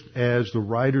 just as the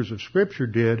writers of Scripture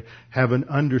did, have an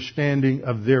understanding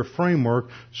of their framework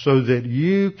so that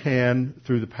you can,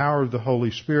 through the power of the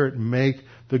Holy Spirit, make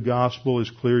the gospel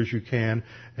as clear as you can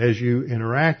as you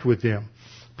interact with them.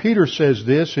 Peter says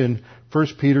this in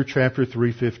 1 Peter chapter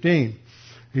 3:15.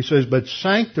 He says, "But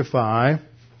sanctify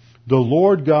the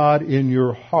Lord God in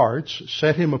your hearts,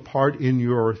 set Him apart in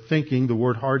your thinking." The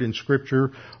word heart in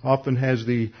Scripture often has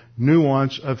the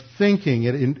nuance of thinking.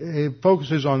 It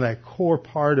focuses on that core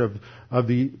part of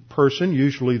the person,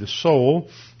 usually the soul,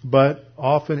 but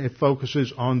often it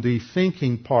focuses on the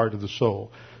thinking part of the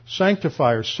soul.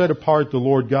 Sanctify or set apart the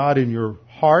Lord God in your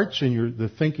hearts, in the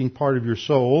thinking part of your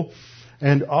soul,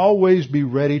 and always be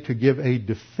ready to give a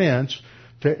defense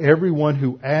to everyone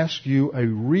who asks you a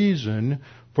reason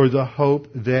for the hope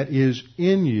that is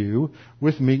in you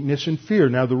with meekness and fear.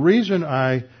 Now, the reason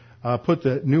I put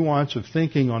the nuance of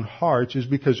thinking on hearts is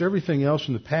because everything else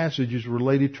in the passage is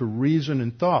related to reason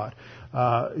and thought.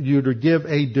 You're to give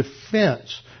a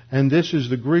defense. And this is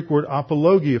the Greek word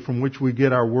apologia, from which we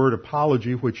get our word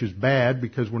apology, which is bad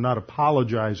because we're not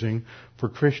apologizing for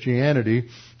Christianity.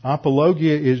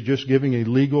 Apologia is just giving a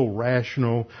legal,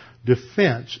 rational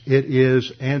defense. It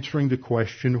is answering the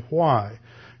question, why?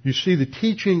 You see, the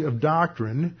teaching of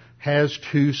doctrine has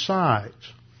two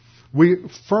sides. We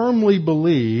firmly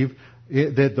believe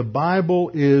that the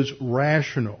Bible is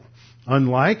rational.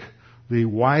 Unlike the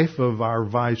wife of our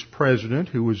vice president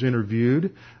who was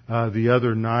interviewed the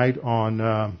other night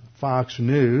on Fox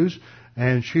News,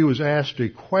 and she was asked a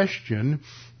question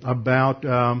about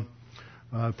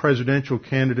presidential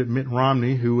candidate Mitt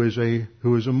Romney, who is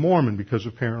a Mormon, because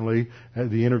apparently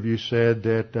the interview said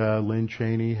that Lynn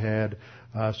Cheney had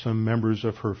some members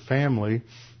of her family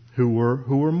who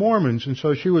were Mormons. And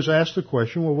so she was asked the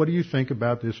question, well, what do you think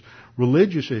about this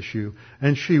religious issue?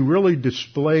 And she really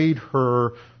displayed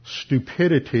her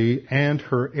stupidity and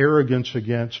her arrogance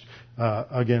against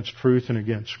truth and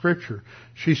against Scripture.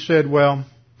 She said, well,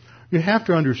 you have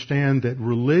to understand that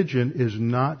religion is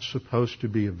not supposed to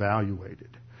be evaluated.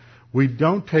 We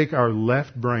don't take our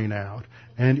left brain out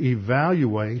and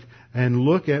evaluate and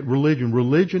look at religion.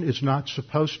 Religion is not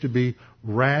supposed to be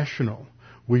rational.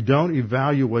 We don't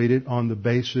evaluate it on the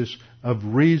basis of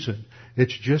reason.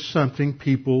 It's just something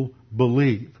people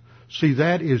believe. See,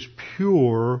 that is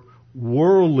pure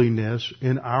worldliness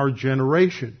in our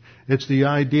generation. It's the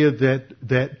idea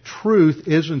that truth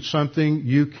isn't something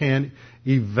you can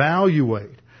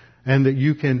evaluate and that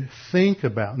you can think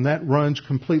about. And that runs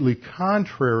completely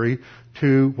contrary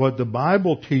to what the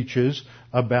Bible teaches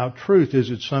about truth.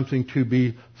 Is it's something to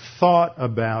be thought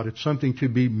about. It's something to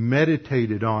be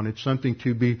meditated on. It's something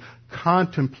to be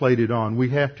contemplated on. We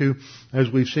have to,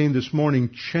 as we've seen this morning,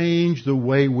 change the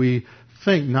way we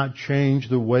think, not change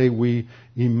the way we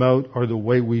emote or the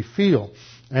way we feel.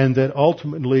 And that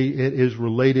ultimately it is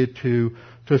related to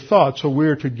thought. So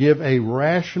we're to give a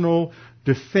rational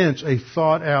defense, a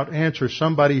thought-out answer.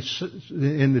 Somebody,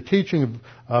 in the teaching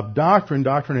of doctrine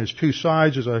has two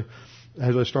sides, as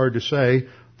I started to say.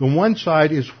 The one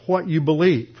side is what you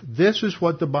believe. This is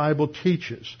what the Bible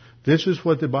teaches. This is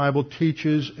what the Bible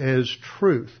teaches as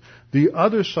truth. The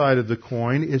other side of the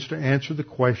coin is to answer the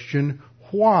question,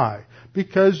 why?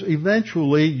 Because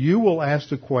eventually you will ask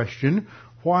the question,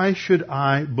 why should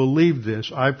I believe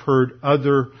this? I've heard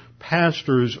other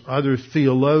pastors, other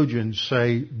theologians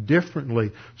say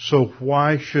differently. So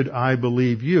why should I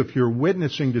believe you? If you're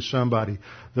witnessing to somebody,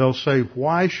 they'll say,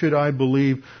 why should I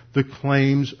believe the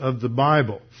claims of the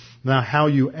Bible? Now, how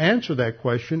you answer that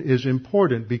question is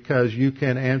important, because you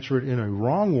can answer it in a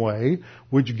wrong way,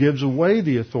 which gives away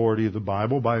the authority of the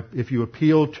Bible. If you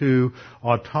appeal to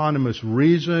autonomous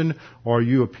reason, or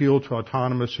you appeal to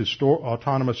autonomous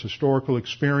historical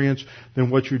experience,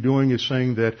 then what you're doing is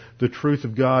saying that the truth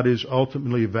of God is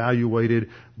ultimately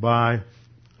evaluated by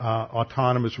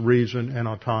autonomous reason and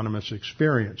autonomous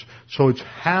experience. So it's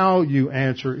how you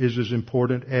answer is as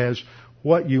important as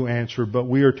what you answer, but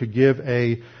we are to give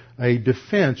a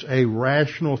defense, a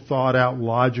rational, thought-out,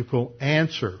 logical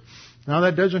answer. Now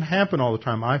that doesn't happen all the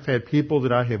time. I've had people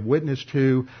that I have witnessed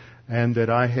to and that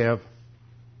I have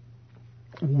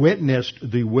witnessed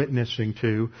the witnessing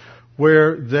to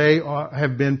where they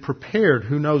have been prepared.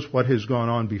 Who knows what has gone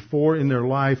on before in their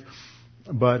life,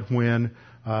 but when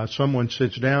someone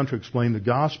sits down to explain the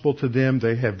gospel to them,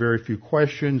 they have very few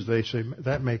questions. They say,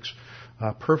 that makes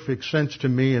perfect sense to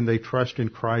me, and they trust in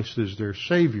Christ as their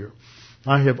Savior.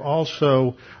 I have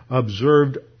also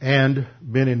observed and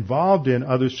been involved in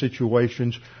other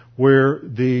situations where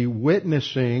the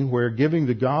witnessing, where giving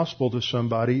the gospel to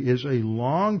somebody is a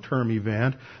long-term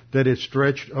event that is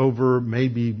stretched over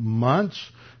maybe months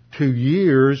to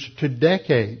years to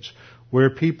decades,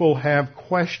 where people have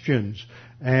questions.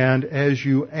 And as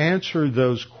you answer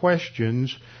those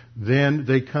questions, then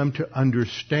they come to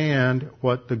understand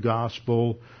what the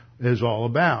gospel is all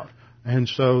about. And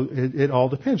so it all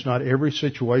depends. Not every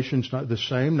situation is not the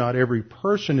same. Not every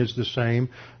person is the same.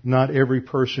 Not every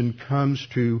person comes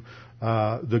to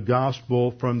the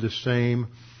gospel from the same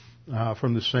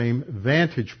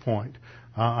vantage point.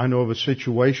 I know of a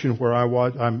situation where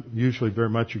I'm usually very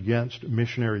much against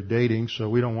missionary dating, so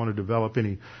we don't want to develop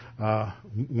any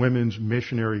women's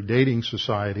missionary dating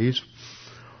societies.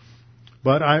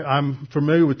 But I'm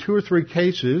familiar with 2 or 3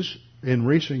 cases in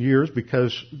recent years,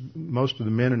 because most of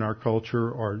the men in our culture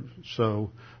are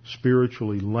so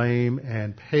spiritually lame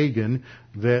and pagan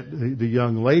that the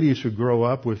young ladies who grow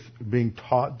up with being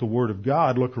taught the Word of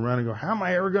God look around and go, how am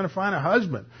I ever going to find a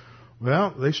husband?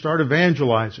 Well, they start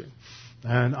evangelizing.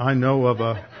 And I know of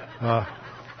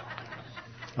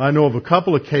a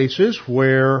couple of cases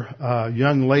where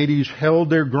young ladies held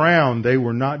their ground. They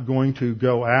were not going to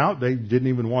go out. They didn't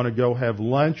even want to go have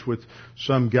lunch with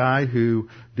some guy who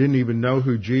didn't even know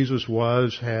who Jesus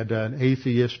was, had an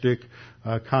atheistic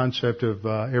concept of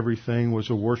everything,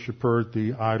 was a worshiper,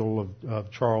 the idol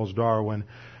of Charles Darwin.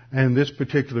 And in this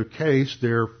particular case,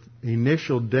 their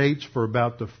initial dates for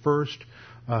about the first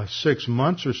 6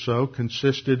 months or so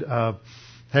consisted of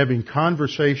having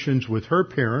conversations with her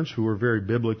parents, who were very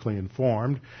biblically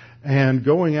informed, and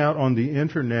going out on the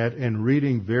internet and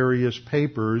reading various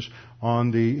papers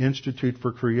on the Institute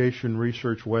for Creation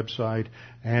Research website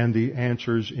and the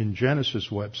Answers in Genesis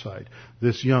website.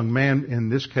 This young man, in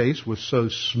this case, was so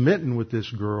smitten with this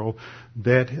girl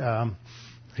that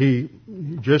he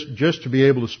just to be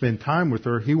able to spend time with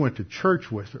her, he went to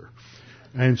church with her.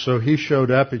 And so he showed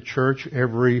up at church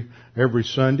every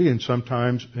Sunday and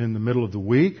sometimes in the middle of the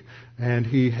week. And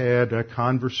he had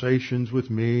conversations with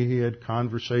me. He had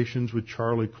conversations with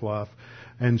Charlie Clough.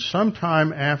 And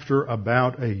sometime after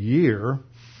about a year,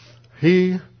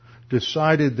 he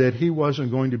decided that he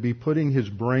wasn't going to be putting his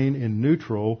brain in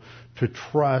neutral to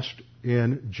trust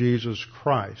in Jesus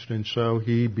Christ. And so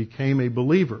he became a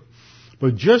believer.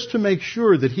 But just to make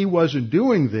sure that he wasn't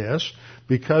doing this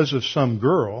because of some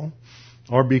girl,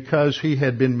 or because he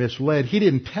had been misled, he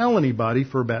didn't tell anybody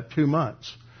for about 2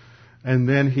 months. And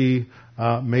then he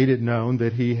made it known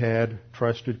that he had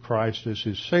trusted Christ as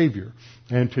his Savior.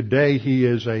 And today he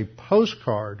is a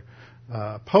poster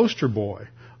boy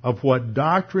of what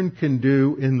doctrine can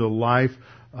do in the life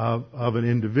of an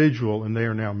individual. And they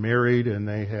are now married and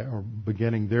they are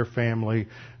beginning their family.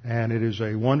 And it is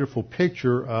a wonderful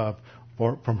picture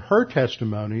from her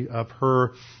testimony of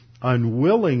her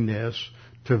unwillingness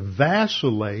to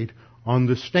vacillate on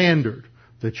the standard,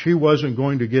 that she wasn't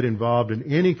going to get involved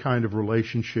in any kind of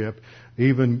relationship,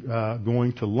 even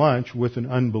going to lunch with an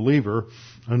unbeliever,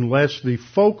 unless the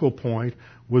focal point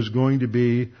was going to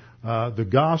be the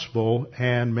gospel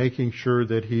and making sure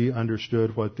that he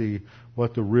understood what the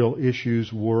real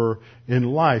issues were in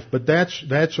life. But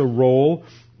that's a role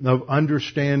of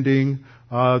understanding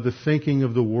the thinking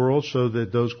of the world so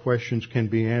that those questions can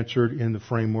be answered in the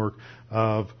framework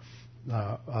of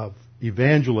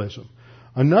evangelism.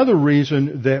 Another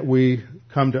reason that we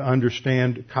come to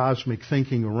understand cosmic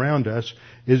thinking around us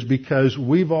is because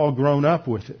we've all grown up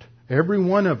with it. Every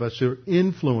one of us are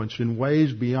influenced in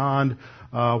ways beyond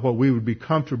what we would be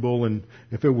comfortable, and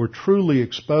if it were truly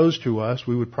exposed to us,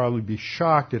 we would probably be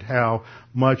shocked at how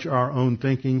much our own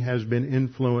thinking has been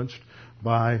influenced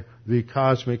by the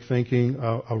cosmic thinking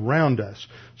around us.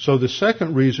 So the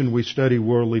second reason we study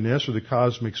worldliness or the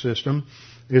cosmic system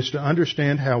is to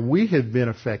understand how we have been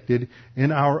affected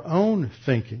in our own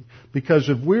thinking. Because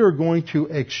if we are going to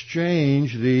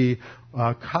exchange the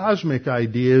cosmic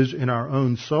ideas in our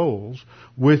own souls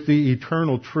with the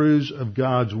eternal truths of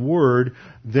God's Word,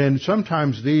 then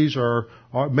sometimes these are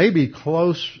maybe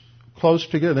close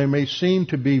together. They may seem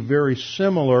to be very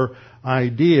similar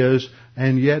ideas,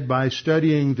 and yet by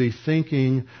studying the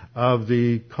thinking of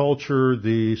the culture,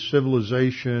 the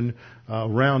civilization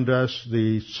around us,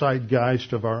 the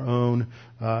zeitgeist of our own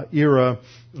era,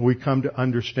 we come to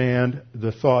understand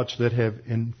the thoughts that have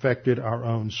infected our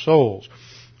own souls.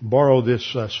 Borrow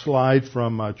this slide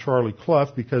from Charlie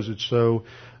Clough because it's so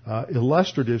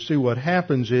illustrative. See, what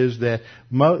happens is that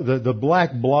the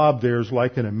black blob there is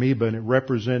like an amoeba, and it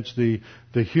represents the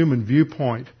human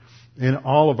viewpoint in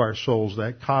all of our souls,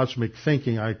 that cosmic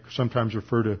thinking. I sometimes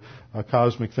refer to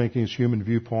cosmic thinking as human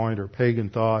viewpoint or pagan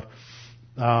thought.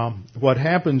 What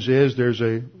happens is there's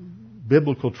a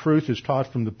biblical truth is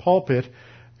taught from the pulpit,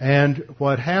 and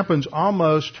what happens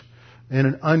almost in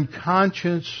an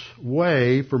unconscious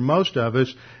way for most of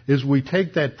us is we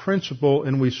take that principle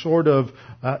and we sort of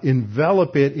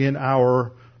envelop it in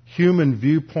our human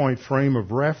viewpoint frame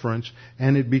of reference,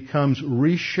 and it becomes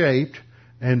reshaped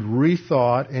and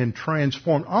rethought and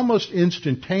transformed almost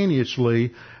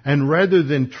instantaneously. And rather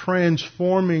than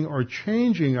transforming or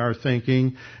changing our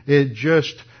thinking, it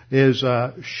just is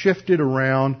shifted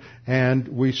around and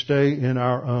we stay in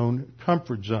our own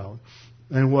comfort zone.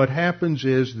 And what happens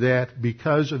is that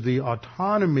because of the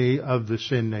autonomy of the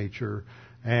sin nature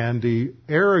and the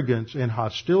arrogance and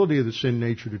hostility of the sin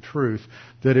nature to truth,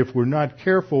 that if we're not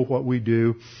careful, what we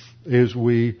do is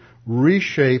we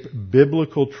reshape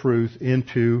biblical truth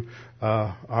into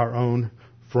our own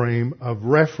frame of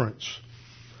reference.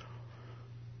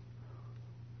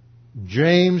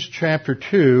 James chapter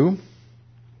 2,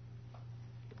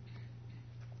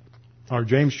 or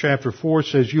James chapter 4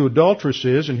 says, "You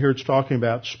adulteresses," and here it's talking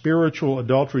about spiritual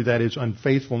adultery, that is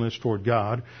unfaithfulness toward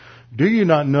God, "do you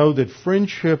not know that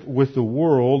friendship with the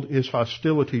world is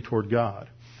hostility toward God?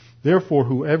 Therefore,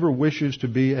 whoever wishes to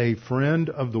be a friend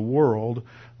of the world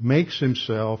makes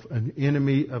himself an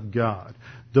enemy of God."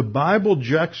 The Bible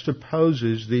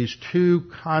juxtaposes these two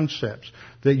concepts,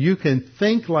 that you can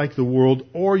think like the world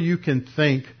or you can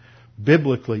think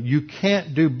biblically. You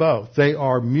can't do both. They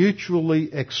are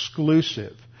mutually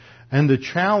exclusive. And the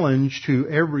challenge to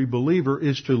every believer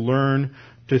is to learn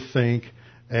to think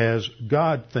as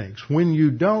God thinks. When you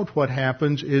don't, what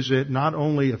happens is it not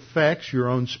only affects your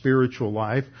own spiritual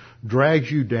life,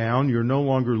 drags you down, you're no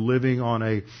longer living on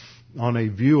a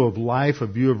view of life, a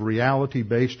view of reality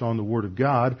based on the Word of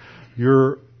God.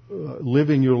 You're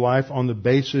living your life on the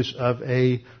basis of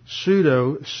a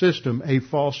pseudo system, a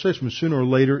false system. Sooner or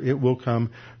later it will come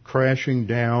crashing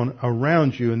down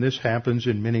around you, and this happens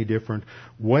in many different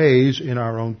ways in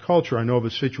our own culture. I know of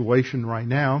a situation right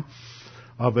now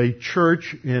of a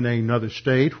church in another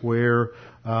state where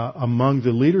among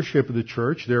the leadership of the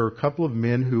church there are a couple of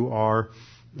men who are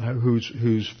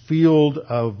whose field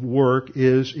of work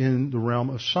is in the realm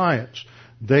of science.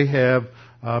 They have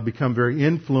become very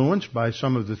influenced by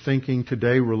some of the thinking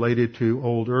today related to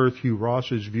old earth. Hugh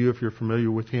Ross's view, if you're familiar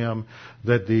with him,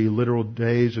 that the literal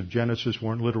days of Genesis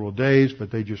weren't literal days,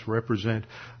 but they just represent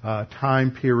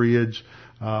time periods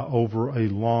over a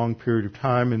long period of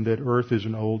time, and that earth is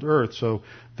an old earth. So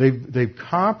they've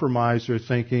compromised their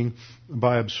thinking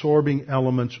by absorbing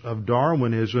elements of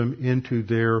Darwinism into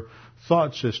their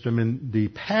thought system. And the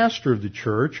pastor of the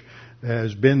church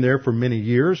has been there for many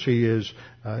years. He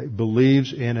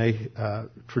believes in a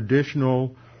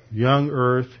traditional young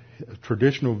earth,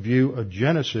 traditional view of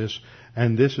Genesis,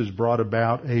 and this has brought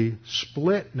about a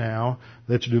split now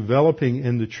that's developing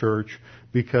in the church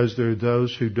because there are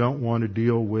those who don't want to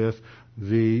deal with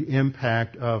the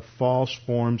impact of false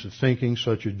forms of thinking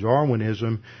such as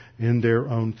Darwinism in their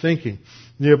own thinking.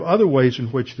 You have other ways in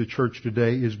which the church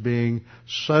today is being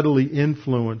subtly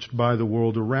influenced by the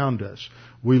world around us.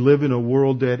 We live in a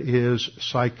world that is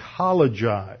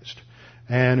psychologized.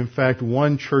 And in fact,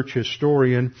 one church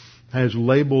historian has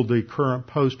labeled the current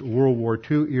post-World War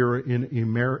II era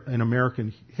in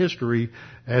American history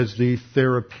as the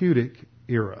therapeutic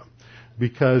era,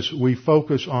 because we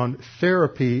focus on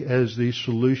therapy as the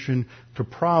solution to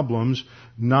problems,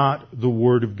 not the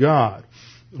Word of God.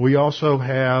 We also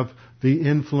have the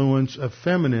influence of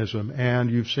feminism. And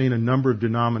you've seen a number of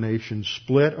denominations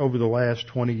split over the last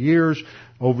 20 years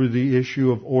over the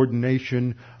issue of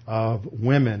ordination of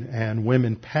women and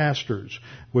women pastors,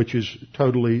 which is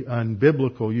totally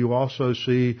unbiblical. You also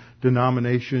see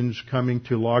denominations coming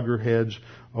to loggerheads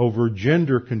over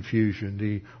gender confusion,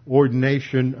 the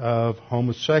ordination of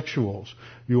homosexuals.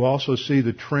 You also see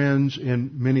the trends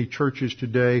in many churches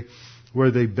today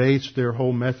where they base their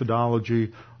whole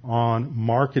methodology on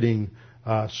marketing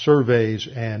surveys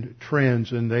and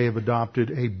trends, and they have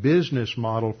adopted a business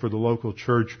model for the local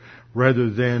church rather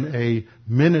than a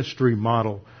ministry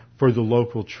model for the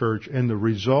local church. And the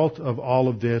result of all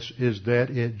of this is that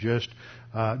it just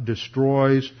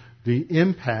destroys the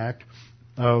impact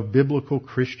of biblical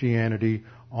Christianity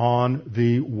on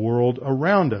the world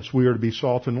around us. We are to be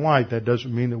salt and light. That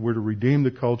doesn't mean that we're to redeem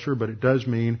the culture, but it does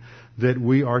mean that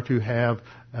we are to have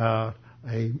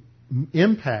an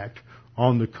impact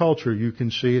on the culture. You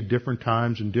can see at different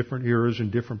times and different eras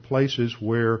and different places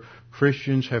where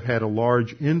Christians have had a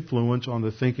large influence on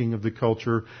the thinking of the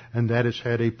culture, and that has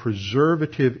had a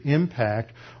preservative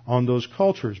impact on those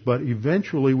cultures. But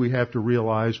eventually we have to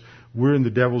realize we're in the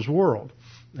devil's world,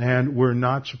 and we're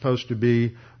not supposed to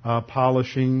be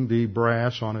polishing the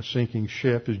brass on a sinking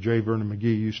ship, as J. Vernon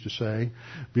McGee used to say,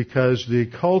 because the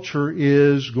culture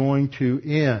is going to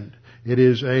end. It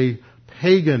is a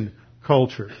pagan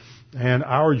culture. And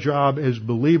our job as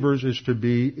believers is to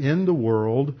be in the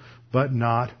world, but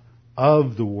not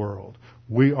of the world.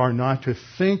 We are not to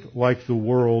think like the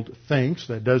world thinks.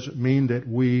 That doesn't mean that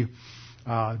we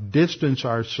distance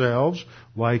ourselves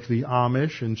like the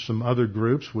Amish and some other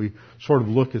groups. We sort of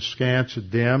look askance at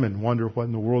them and wonder what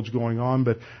in the world's going on.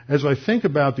 But as I think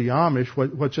about the Amish,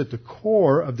 what's at the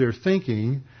core of their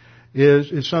thinking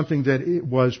is something that it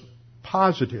was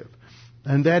positive.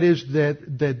 And that is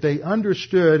that they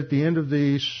understood at the end of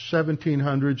the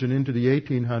 1700s and into the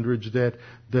 1800s that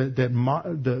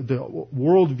the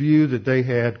worldview that they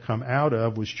had come out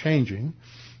of was changing,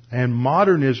 and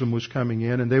modernism was coming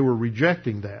in, and they were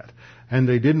rejecting that. And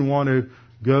they didn't want to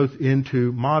go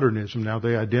into modernism. Now,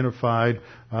 they identified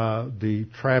the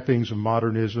trappings of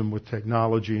modernism with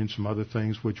technology and some other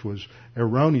things, which was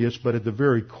erroneous. But at the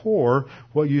very core,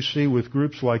 what you see with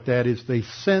groups like that is they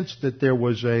sensed that there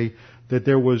was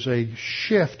a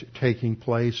shift taking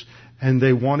place, and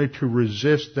they wanted to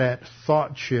resist that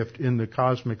thought shift in the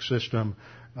cosmic system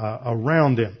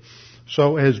around them.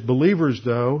 So as believers,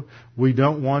 though, we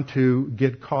don't want to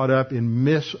get caught up in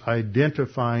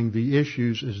misidentifying the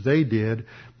issues as they did,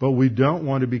 but we don't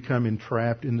want to become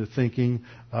entrapped in the thinking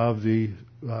of the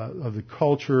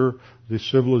culture, the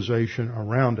civilization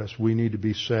around us. We need to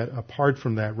be set apart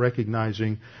from that,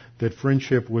 recognizing that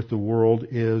friendship with the world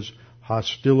is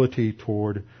hostility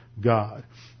toward God,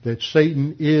 that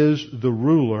Satan is the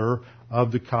ruler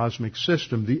of the cosmic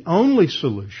system. The only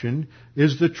solution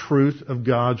is the truth of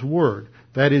God's Word.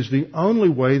 That is the only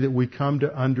way that we come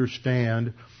to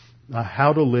understand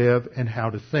how to live and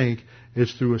how to think,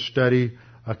 is through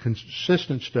a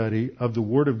consistent study of the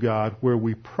Word of God, where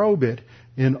we probe it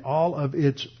in all of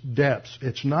its depths.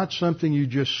 It's not something you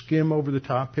just skim over the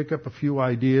top, pick up a few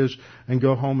ideas, and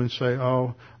go home and say,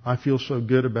 oh, I feel so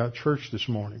good about church this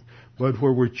morning. But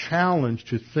where we're challenged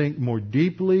to think more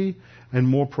deeply and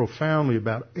more profoundly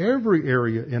about every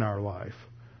area in our life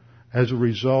as a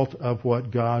result of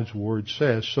what God's Word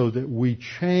says, so that we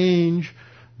change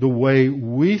the way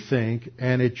we think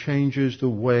and it changes the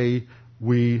way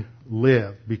we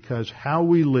live, because how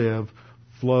we live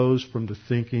flows from the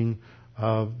thinking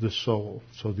of the soul.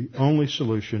 So the only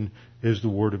solution is the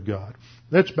Word of God.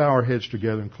 Let's bow our heads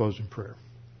together and close in prayer.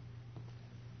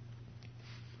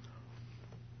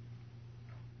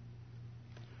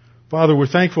 Father, we're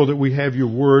thankful that we have your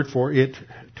Word, for it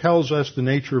tells us the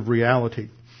nature of reality,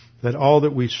 that all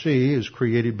that we see is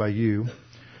created by you,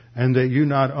 and that you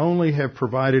not only have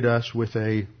provided us with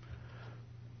a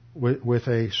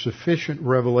sufficient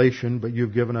revelation, but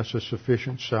you've given us a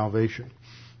sufficient salvation.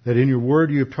 That in your Word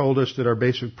you have told us that our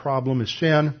basic problem is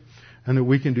sin, and that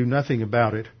we can do nothing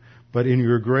about it, but in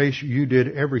your grace you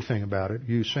did everything about it.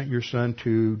 You sent your Son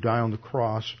to die on the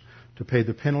cross to pay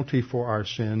the penalty for our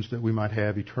sins, that we might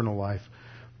have eternal life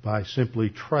by simply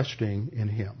trusting in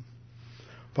Him.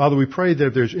 Father, we pray that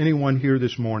if there's anyone here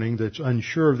this morning that's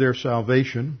unsure of their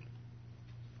salvation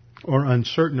or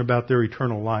uncertain about their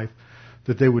eternal life,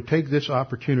 that they would take this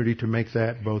opportunity to make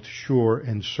that both sure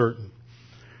and certain.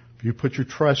 If you put your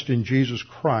trust in Jesus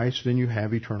Christ, then you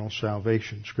have eternal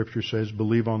salvation. Scripture says,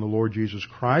 believe on the Lord Jesus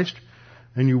Christ,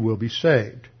 and you will be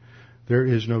saved. There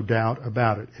is no doubt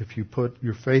about it. If you put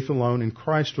your faith alone in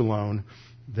Christ alone,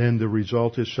 then the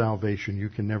result is salvation. You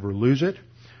can never lose it.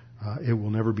 It will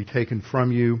never be taken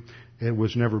from you. It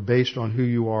was never based on who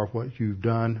you are, what you've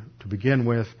done to begin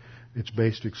with. It's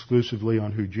based exclusively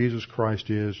on who Jesus Christ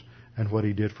is and what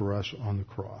He did for us on the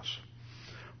cross.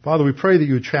 Father, we pray that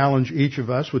you would challenge each of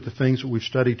us with the things that we've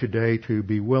studied today to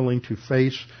be willing to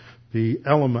face the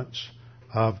elements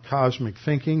of cosmic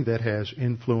thinking that has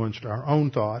influenced our own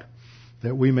thought,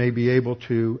 that we may be able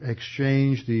to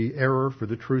exchange the error for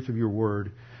the truth of your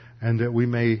word, and that we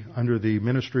may, under the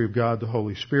ministry of God the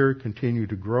Holy Spirit, continue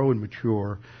to grow and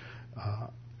mature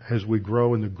as we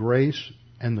grow in the grace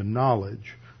and the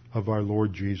knowledge of our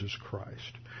Lord Jesus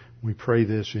Christ. We pray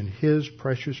this in His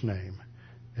precious name.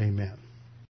 Amen.